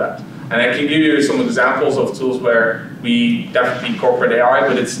suited for that. And I can give you some examples of tools where we definitely incorporate AI,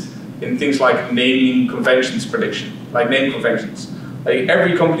 but it's in things like naming conventions prediction, like name conventions. Like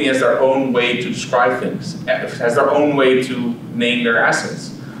every company has their own way to describe things, has their own way to name their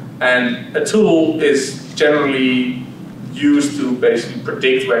assets. And a tool is generally used to basically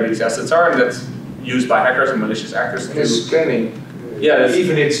predict where these assets are, and that's used by hackers and malicious actors. And it's scanning,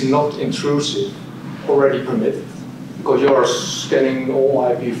 even it's not intrusive, already permitted. Because you're scanning all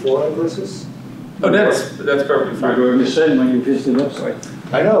IP4 addresses. Oh, that's perfectly fine. You're doing the same when you visit the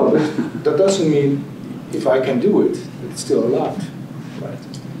website. I know, but that doesn't mean if I can do it, it's still allowed. Right.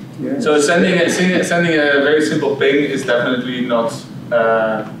 Yeah. So sending a very simple ping is definitely not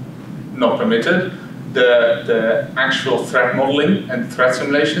permitted. The actual threat modeling and threat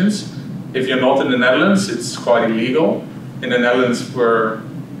simulations, if you're not in the Netherlands, it's quite illegal. In the Netherlands, we're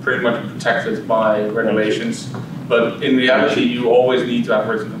pretty much protected by regulations, but in reality, you always need to have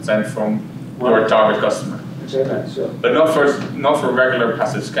written consent from your target customer. Exactly. So. But not for regular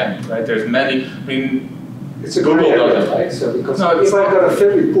passive scanning, right? There's many. I mean, it's a Google gray area, does it. right? So because no, if I've got a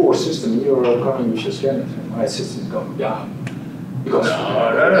very poor system, you're coming with your scanner, my system is going down. Because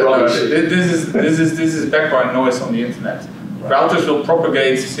no. This is background noise on the internet. Right. Routers will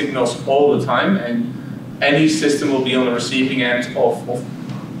propagate signals all the time, and any system will be on the receiving end of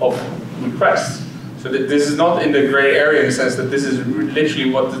requests. So this is not in the gray area in the sense that this is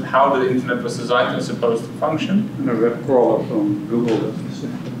literally how the internet was designed and supposed to function. And a web crawler from Google does the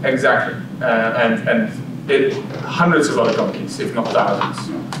same. Exactly, and hundreds of other companies, if not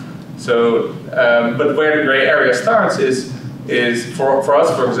thousands. So, but where the gray area starts is for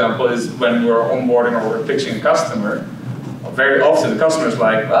us, for example, is when we're onboarding or we're pitching a customer. Very often the customer is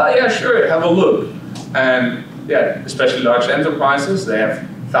like, well, yeah, sure, have a look. And yeah, especially large enterprises, they have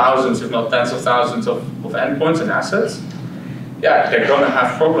thousands, if not tens of thousands of endpoints and assets. Yeah, they're going to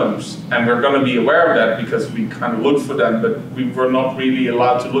have problems. And we're going to be aware of that because we kind of look for them, but we were not really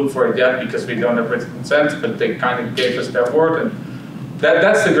allowed to look for it yet because we don't have written consent, but they kind of gave us their word. And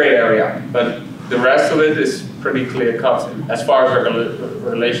that's the gray area. But the rest of it is pretty clear cut as far as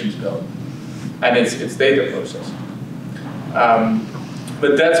regulations go. And it's data processing.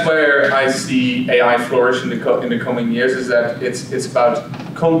 But that's where I see AI flourish in the coming years, is that it's about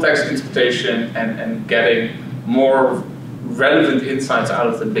context interpretation and getting more relevant insights out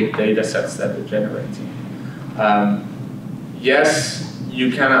of the big data sets that we're generating. Yes,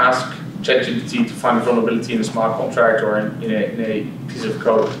 you can ask ChatGPT to find a vulnerability in a smart contract or in a piece of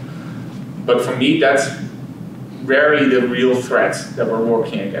code. But for me, that's rarely the real threat that we're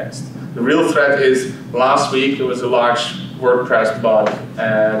working against. The real threat is, last week there was a large WordPress bug.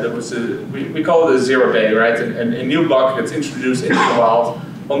 There was we call it a 0 day, right? And a new bug gets introduced into the wild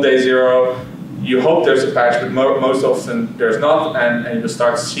on day 0. You hope there's a patch, but most often there's not, and you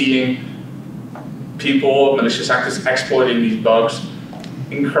start seeing people, malicious actors, exploiting these bugs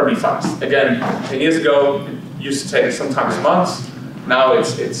incredibly fast. Again, 10 years ago, it used to take sometimes months. Now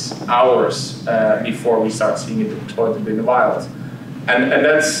it's hours before we start seeing it exploited in the wild. And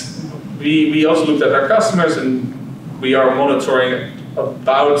that's, we also looked at our customers, and we are monitoring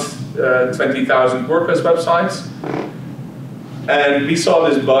about 20,000 WordPress websites. And we saw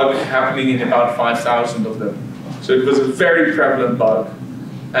this bug happening in about 5,000 of them. So it was a very prevalent bug.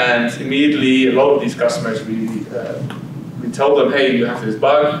 And immediately, a lot of these customers, we told them, hey, you have this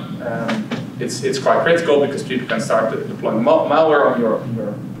bug. It's quite critical because people can start deploying malware on your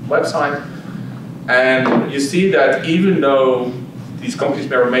website. And you see that even though these companies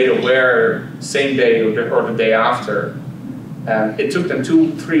were made aware same day or the day after, it took them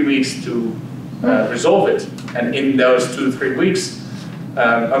 2-3 weeks to resolve it. And in those 2-3 weeks,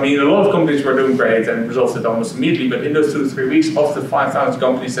 I mean, a lot of companies were doing great and resolved it almost immediately, but in those 2-3 weeks, of the 5,000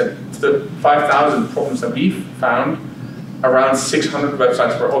 companies the 5,000 problems that we found, around 600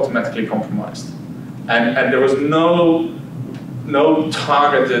 websites were automatically compromised. And there was no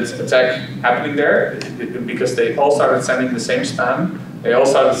targeted attack happening there, because they all started sending the same spam, they all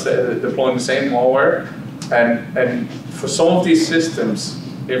started deploying the same malware, and for some of these systems,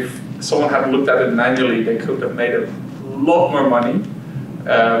 if someone had looked at it manually, they could have made a lot more money,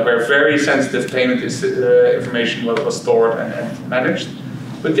 where very sensitive payment information was stored and managed.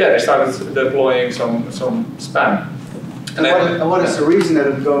 But yeah, they started deploying some spam. And what is the reason that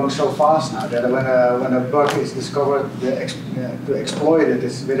it's going so fast now? That when a bug is discovered, to exploit it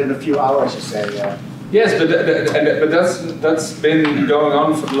is within a few hours, you say? Yes, but that's been going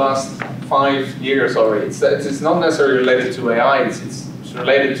on for the last 5 years already. It's not necessarily related to AI. It's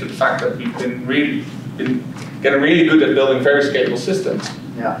related to the fact that we've been getting really good at building very scalable systems.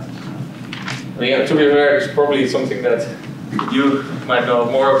 Yeah. I mean, to be fair, it's probably something that you might know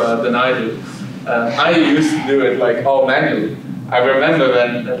more about than I do. I used to do it like all manually. I remember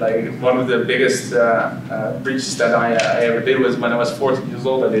when like one of the biggest breaches that I ever did was when I was 14 years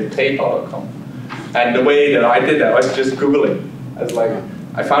old. I did PayPal.com, and the way that I did that was just Googling.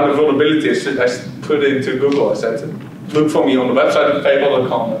 I found a vulnerability. I put it into Google. I said, look for me on the website of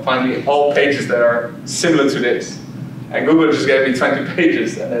PayPal.com and find me all pages that are similar to this. And Google just gave me 20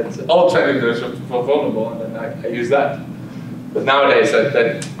 pages, and it's all 20 of those were vulnerable, and then I used that. But nowadays,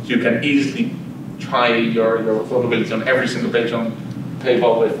 that you can easily try your vulnerability on every single page on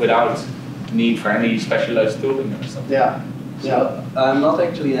PayPal without need for any specialized tooling or something. Yeah. So I'm not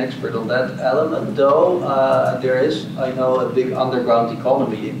actually an expert on that element, though. There is, I know, a big underground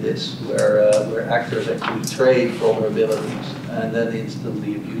economy in this, where actors actually trade vulnerabilities and then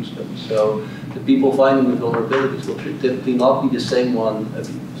instantly abuse them. So the people finding the vulnerabilities will typically not be the same ones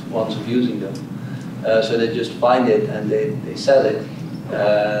abusing them. So they just find it and they sell it,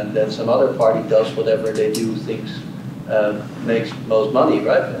 and then some other party does whatever they do thinks makes most money,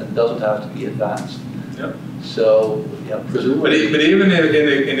 right? And it doesn't have to be advanced. Yeah. So, yeah, presumably. But even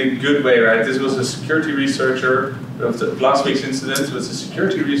in a good way, right? This was a security researcher. Last week's incident was a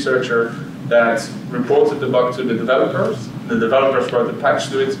security researcher that reported the bug to the developers. The developers wrote a patch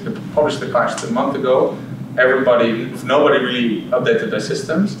to it. They published the patch a month ago. Nobody really updated their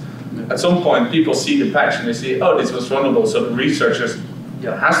systems. At some point, people see the patch and they see, oh, this was vulnerable. So the researchers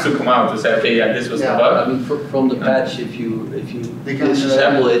has to come out and say, okay, yeah, this was the bug. I mean, from the patch, if you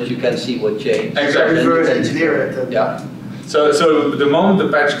disassemble it, you can see what changed. Exactly. Reverse engineer it. Yeah. So the moment the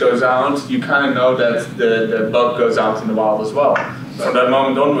patch goes out, you kind of know that the bug goes out in the wild as well. From that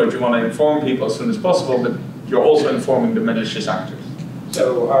moment onward, you want to inform people as soon as possible, but you're also informing the malicious actors.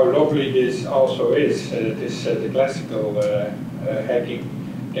 So how lovely this also is, the classical hacking.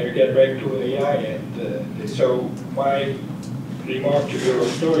 Can we get back to AI? And so my remark to your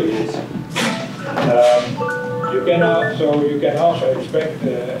story is, you can also expect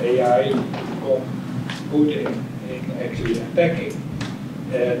AI to become good in actually attacking,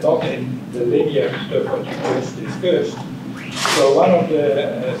 not in the linear stuff what you just discussed. So one of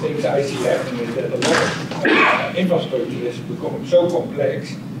the things I see happening is that a lot of infrastructure is becoming so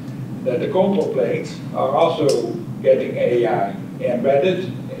complex that the control planes are also getting AI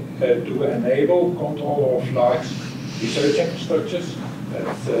embedded to enable control of large research infrastructures.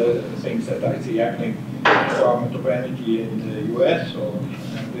 That's things that I see happening in the Department of Energy in the US, or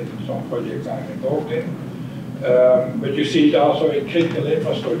with some projects I'm involved in. But you see it also in critical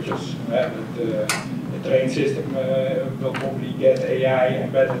infrastructures. The train system will probably get AI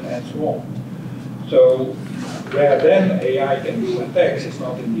embedded and so on. So where then AI can do attacks. It's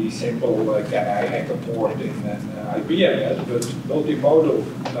not in the simple, can I hack a port in an IP address, but multimodal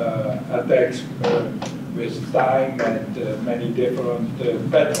attacks with time and many different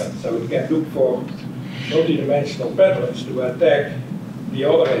patterns. So it can look for multidimensional patterns to attack the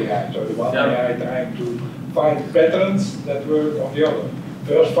other AI. So the one AI trying to find patterns that work on the other.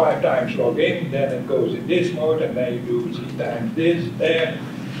 First 5 times log in, then it goes in this mode, and then you do 3 times this, there,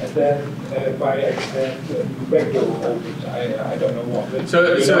 and then by accident backdoor opens. I don't know what.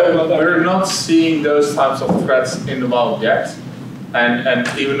 So we're not seeing those types of threats in the wild yet. And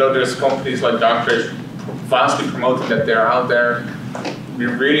even though there's companies like Darktrace vastly promoting that they're out there,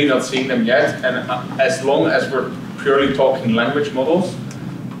 we're really not seeing them yet. And as long as we're purely talking language models,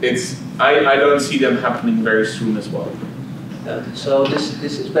 I don't see them happening very soon as well. So this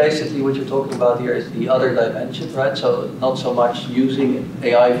is basically what you're talking about here is the other dimension, right? So not so much using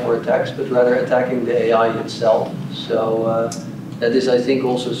AI for attacks, but rather attacking the AI itself. So that is, I think,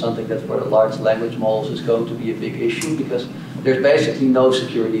 also something that for the large language models is going to be a big issue because there's basically no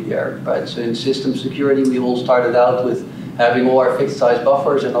security there, right? So in system security, we all started out with having all our fixed size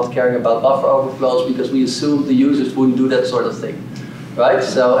buffers and not caring about buffer overflows because we assumed the users wouldn't do that sort of thing, right?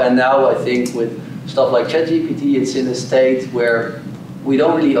 So, and now I think with stuff like ChatGPT, it's in a state where we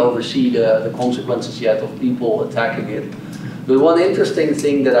don't really oversee the consequences yet of people attacking it. But one interesting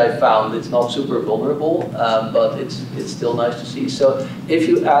thing that I found, it's not super vulnerable, but it's still nice to see. So if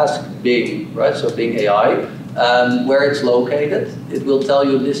you ask Bing, right, so Bing AI, where it's located, it will tell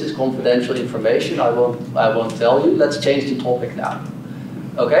you this is confidential information, I won't tell you, let's change the topic now.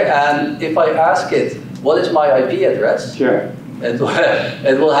 Okay, and if I ask it, what is my IP address? Sure. It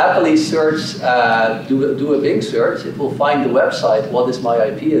will happily search, do a Bing search, it will find the website, what is my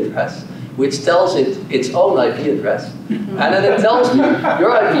IP address, which tells it its own IP address. And then it tells you,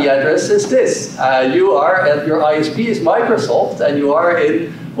 your IP address is this. You are at your ISP is Microsoft, and you are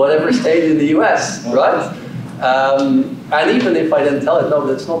in whatever state in the US, right? And even if I then tell it, no,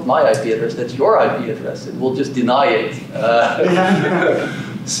 that's not my IP address, that's your IP address, it will just deny it.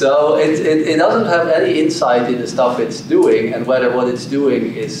 So it doesn't have any insight in the stuff it's doing and whether what it's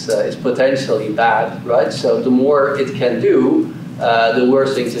doing is potentially bad, right? So the more it can do, the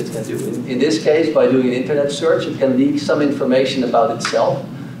worse things it can do. In this case, by doing an internet search, it can leak some information about itself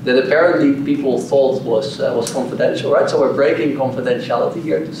that apparently people thought was confidential, right? So we're breaking confidentiality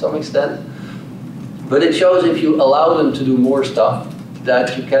here to some extent. But it shows if you allow them to do more stuff,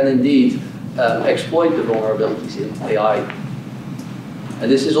 that you can indeed exploit the vulnerabilities in AI. And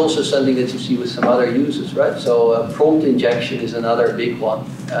this is also something that you see with some other uses, right? So prompt injection is another big one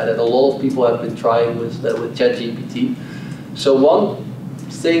that a lot of people have been trying with ChatGPT. So one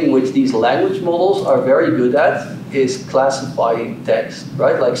thing which these language models are very good at is classifying text,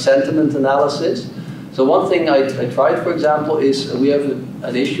 right? Like sentiment analysis. So one thing I tried, for example, is we have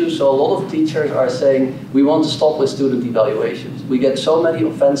an issue. So a lot of teachers are saying, we want to stop with student evaluations. We get so many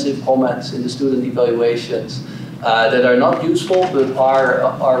offensive comments in the student evaluations that are not useful, but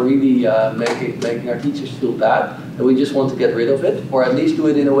are really making our teachers feel bad. And we just want to get rid of it, or at least do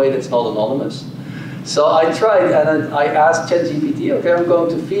it in a way that's not anonymous. So I tried, and I asked ChatGPT, okay, I'm going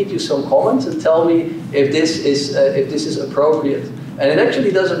to feed you some comments and tell me if this is appropriate. And it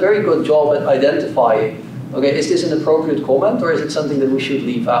actually does a very good job at identifying, okay, is this an appropriate comment or is it something that we should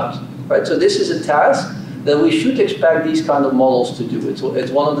leave out, right? So this is a task that we should expect these kind of models to do.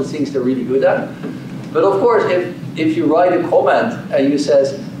 It's one of the things they're really good at. But of course, if you write a comment and you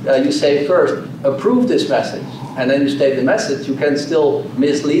say first, approve this message, and then you state the message, you can still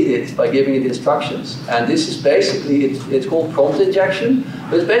mislead it by giving it instructions. And this is basically, it's called prompt injection,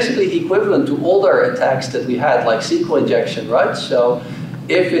 but it's basically equivalent to older attacks that we had, like SQL injection, right? So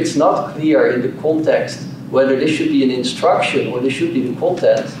if it's not clear in the context whether this should be an instruction or this should be the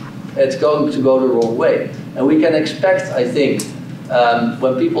content, it's going to go the wrong way. And we can expect, I think,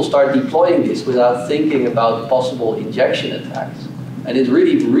 when people start deploying this without thinking about possible injection attacks, and it's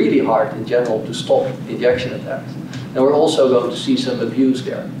really, really hard in general to stop injection attacks. And we're also going to see some abuse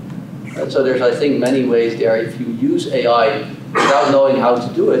there. Right? So there's, I think, many ways there, if you use AI without knowing how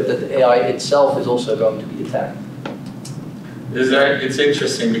to do it, that the AI itself is also going to be attacked. It's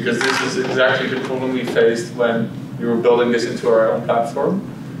interesting because this is exactly the problem we faced when we were building this into our own platform.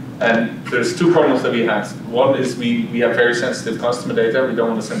 And there's two problems that we had. One is we have very sensitive customer data. We don't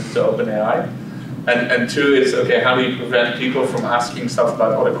want to send it to OpenAI. And two is, okay, how do you prevent people from asking stuff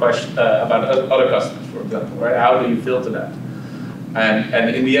about other questions, about other customers, for example, right? How do you filter that?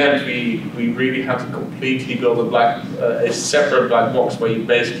 And in the end, we really had to completely build a separate black box where you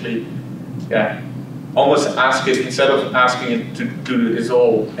basically, almost ask it, instead of asking it to do this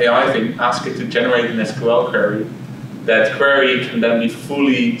whole AI thing, ask it to generate an SQL query. That query can then be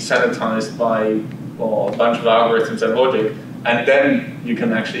fully sanitized by, well, a bunch of algorithms and logic, and then you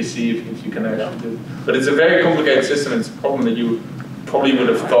can actually see if you can actually do it. But it's a very complicated system. It's a problem that you probably would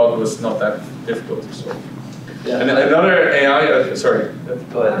have thought was not that difficult to solve. Yeah. And another AI, sorry.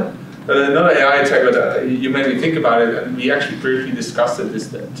 Go ahead. Another AI attack that you made me think about it, and we actually briefly discussed it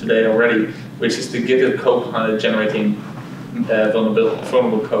today already, which is the GitHub Copilot generating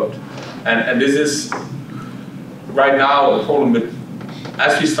vulnerable code. And this is right now a problem with,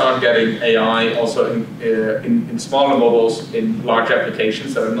 as we start getting AI also in smaller models, in large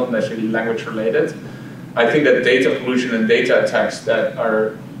applications that are not necessarily language related, I think that data pollution and data attacks that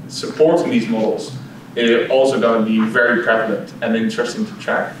are supporting these models are also going to be very prevalent and interesting to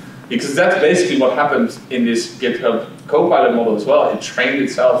track. Because that's basically what happened in this GitHub Copilot model as well. It trained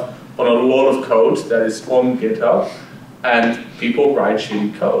itself on a lot of code that is on GitHub, and people write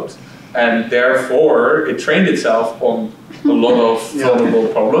shitty code. And therefore, it trained itself on a lot of vulnerable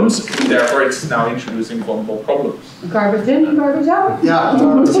problems, therefore it's now introducing vulnerable problems. Garbage in, garbage out.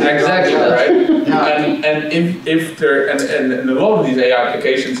 Yeah, exactly, right? Yeah. And if there, and a lot of these AI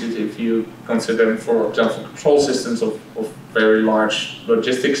applications, if you consider them, for example, control systems of very large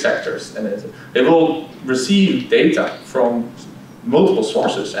logistics sectors, and they will receive data from multiple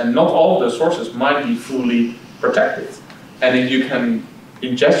sources, and not all of those sources might be fully protected. And if you can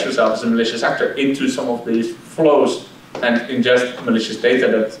ingest yourself as a malicious actor into some of these flows and ingest malicious data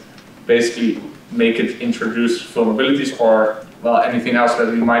that basically make it introduce vulnerabilities or, well, anything else that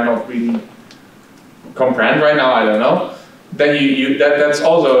we might not really comprehend right now, I don't know, then that's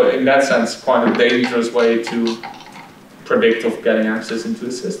also, in that sense, quite a dangerous way to predict of getting access into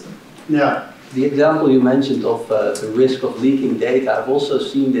the system. Yeah. The example you mentioned of the risk of leaking data, I've also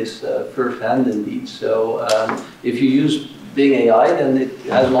seen this firsthand indeed. So if you use Bing AI, then it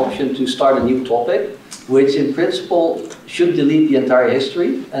has an option to start a new topic, which in principle should delete the entire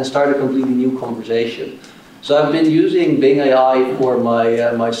history and start a completely new conversation. So I've been using Bing AI for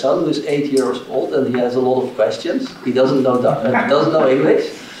my son, who's 8 years old, and he has a lot of questions. He doesn't know English.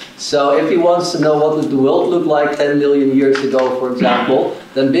 So if he wants to know what did the world look like 10 million years ago, for example,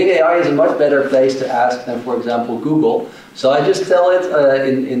 then Bing AI is a much better place to ask than, for example, Google. So I just tell it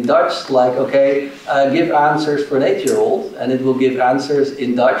in Dutch, like, okay, give answers for an 8-year-old, and it will give answers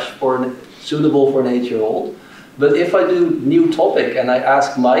in Dutch suitable for an 8-year-old. But if I do new topic and I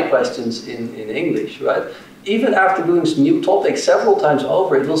ask my questions in English, right? Even after doing some new topic several times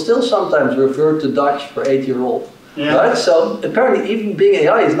over, it will still sometimes refer to Dutch for 8-year-old. Yeah. Right? So apparently even Bing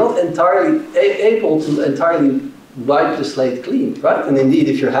AI is not entirely able to entirely wipe the slate clean, right? And indeed,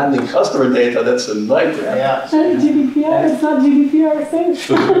 if you're handling customer data, that's a nightmare. Yeah. And GDPR, it's not GDPR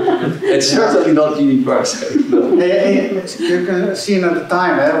safe. It's certainly not GDPR safe. No. You can see at the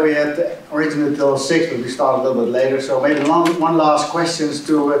time, we had originally till 6, but we started a little bit later. So maybe one last question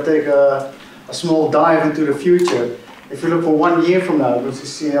to take a small dive into the future. If you look for 1 year from now, which you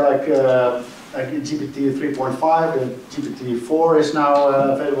see like GPT 3.5, and GPT 4 is now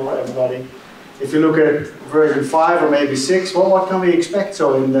available for everybody. If you look at version 5 or maybe 6, what can we expect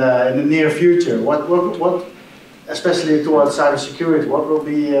so in the near future? What especially towards cybersecurity, what will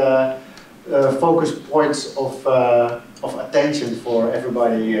be focus points of attention for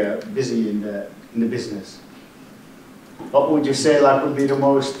everybody busy in the business? What would you say like would be the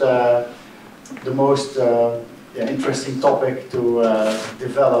most interesting topic to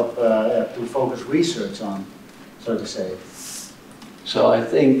develop, to focus research on, so to say? So I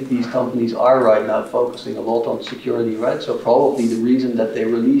think these companies are right now focusing a lot on security, right? So probably the reason that they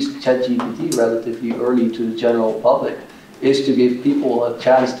released ChatGPT relatively early to the general public is to give people a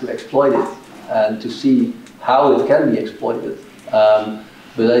chance to exploit it and to see how it can be exploited.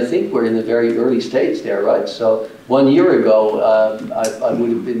 But I think we're in a very early stage there, right? So 1 year ago, I would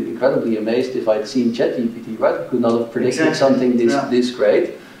have been incredibly amazed if I'd seen ChatGPT, right? I could not have predicted something this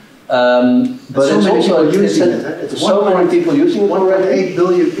great. But so it's many also people using it. It's so many people using it already. 1.8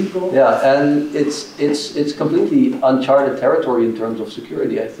 billion people. Yeah, and it's completely uncharted territory in terms of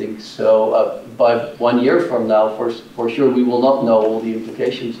security, I think. So by 1 year from now, for sure, we will not know all the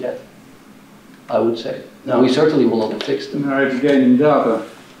implications yet, I would say. No. We certainly will not have fixed them. No, it's gaining data.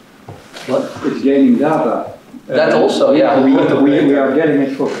 What? It's gaining data. That also, yeah. We are getting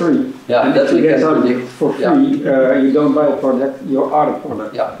it for free. Yeah, and that we can predict. For free, you don't buy a product, you are a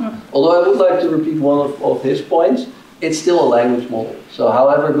product. Yeah. Although I would like to repeat one of his points, it's still a language model. So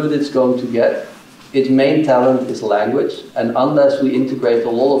however good it's going to get, its main talent is language, and unless we integrate a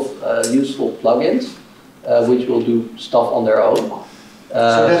lot of useful plugins, which will do stuff on their own,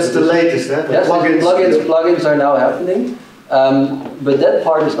 So that's the latest, eh? The Yes, plugins are now happening. But that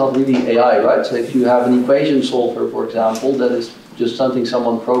part is not really AI, right? So if you have an equation solver, for example, that is just something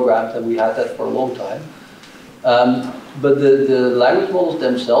someone programmed, and we had that for a long time. But the language models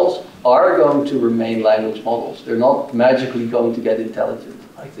themselves are going to remain language models. They're not magically going to get intelligent,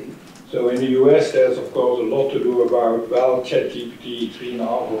 I think. So in the US, there's of course a lot to do about, well, ChatGPT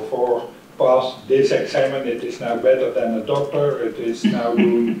 3.5 or 4 passed this examen. It is now better than a doctor. It is now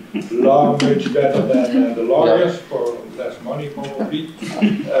doing law much better than the lawyers, for less money probably.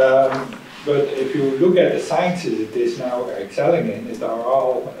 But if you look at the sciences it is now excelling in, it are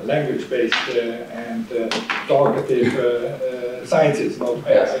all language-based and talkative sciences, not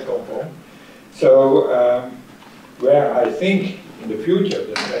where I come from. So where I think in the future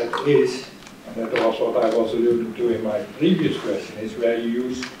that is, and that was what I was alluding to in my previous question, is where you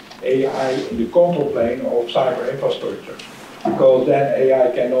use AI in the control plane of cyber infrastructure. Because then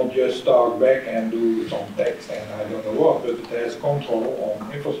AI cannot just talk back and do some text and I don't know what, but it has control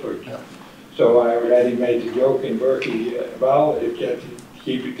on infrastructure. So I already made the joke in Berkeley, well, if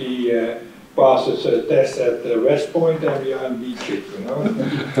ChatGPT passes a test at West Point, then we are in beach ship, you know.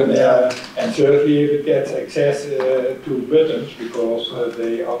 And certainly if it gets access to buttons, because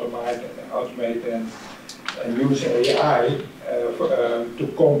they automate and use AI to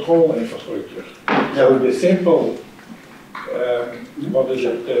control infrastructure. So the simple, a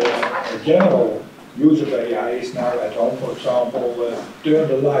general use of AI is now at home, for example, turn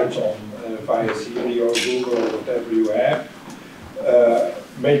the lights on via Siri or Google or whatever you have.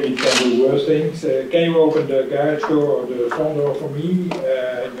 Maybe it can do worse things. Can you open the garage door or the front door for me?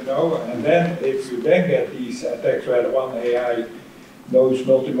 You know, and then if you then get these attacks where the one AI knows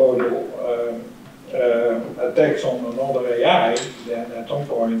multimodal attacks on another AI, then at some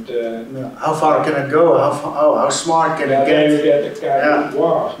point... how far can it go? How smart can it get? Then you get a kind of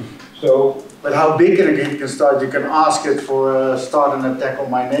war. So, but how big can it get? You can start. You can ask it for start an attack on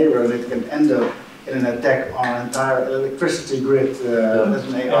my neighbor, and it can end up in an attack on an entire electricity grid. As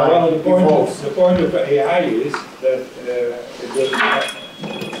an AI well, the point of AI is that it doesn't.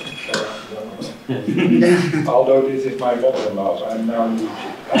 Although this is my mother-in-law, so I'm now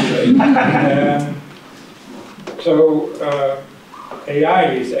anyway. So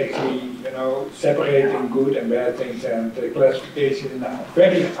AI is actually, you know, separating good and bad things and classification in a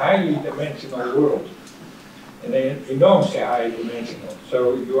very highly dimensional world, and enormously high dimensional.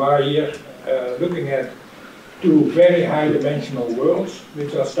 So you are here looking at two very high dimensional worlds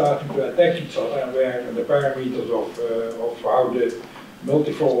which are starting to attack each other, and where the parameters of how the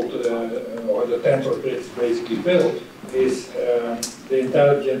multifold or the tensor grid is basically built is the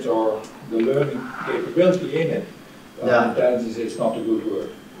intelligence or the learning capability in it. Intelligence is not a good word.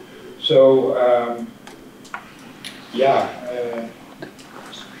 So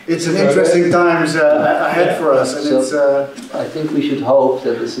it's an interesting times ahead for us, and so I think we should hope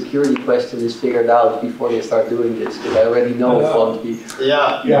that the security question is figured out before they start doing this, because I already know it won't be.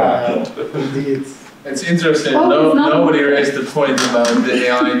 Indeed. It's interesting. Nobody raised the point about the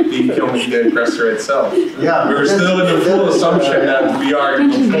AI becoming the aggressor itself. Yeah, we're still in the full assumption that we are in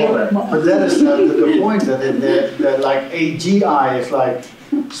control there. But that is the point, that like AGI is like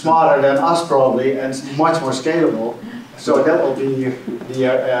smarter than us probably, and much more scalable. So that will be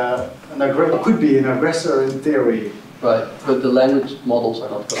could be an aggressor in theory. Right, but the language models are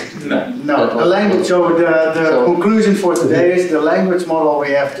not going to be. No, the language. So the conclusion for today is the language model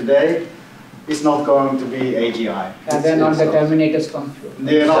we have today is not going to be AGI. And they're not the Terminator's computer.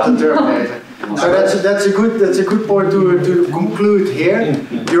 They're not the Terminator. So that's a good point to conclude here.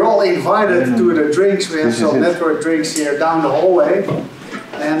 You're all invited to the drinks. We have some network drinks here down the hallway.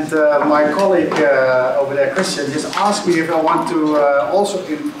 And my colleague over there, Christian, just asked me if I want to also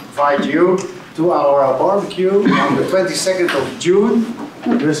invite you to our barbecue on the 22nd of June.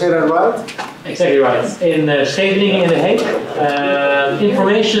 Did I say that right? Exactly right. In Scheveningen in The Hague.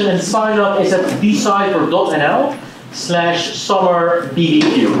 Information and sign up is at dcypher.nl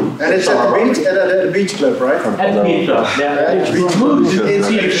 /summer-bbq. And it's at the beach club, right? At the beach club, yeah. And it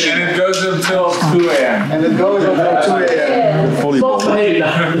goes until 2 a.m. And it goes until 2 a.m.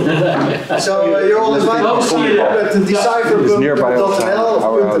 So you're all invited to see it at the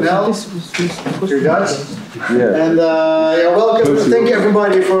dcypher.nl. You're Dutch. And you're welcome. Thank you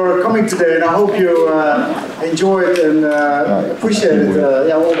everybody for coming today, and I hope you enjoyed and appreciated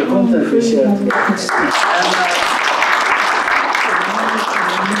all the content we shared.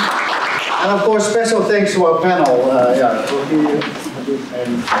 And of course, special thanks to our panel,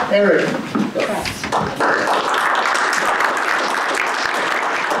 and Eric.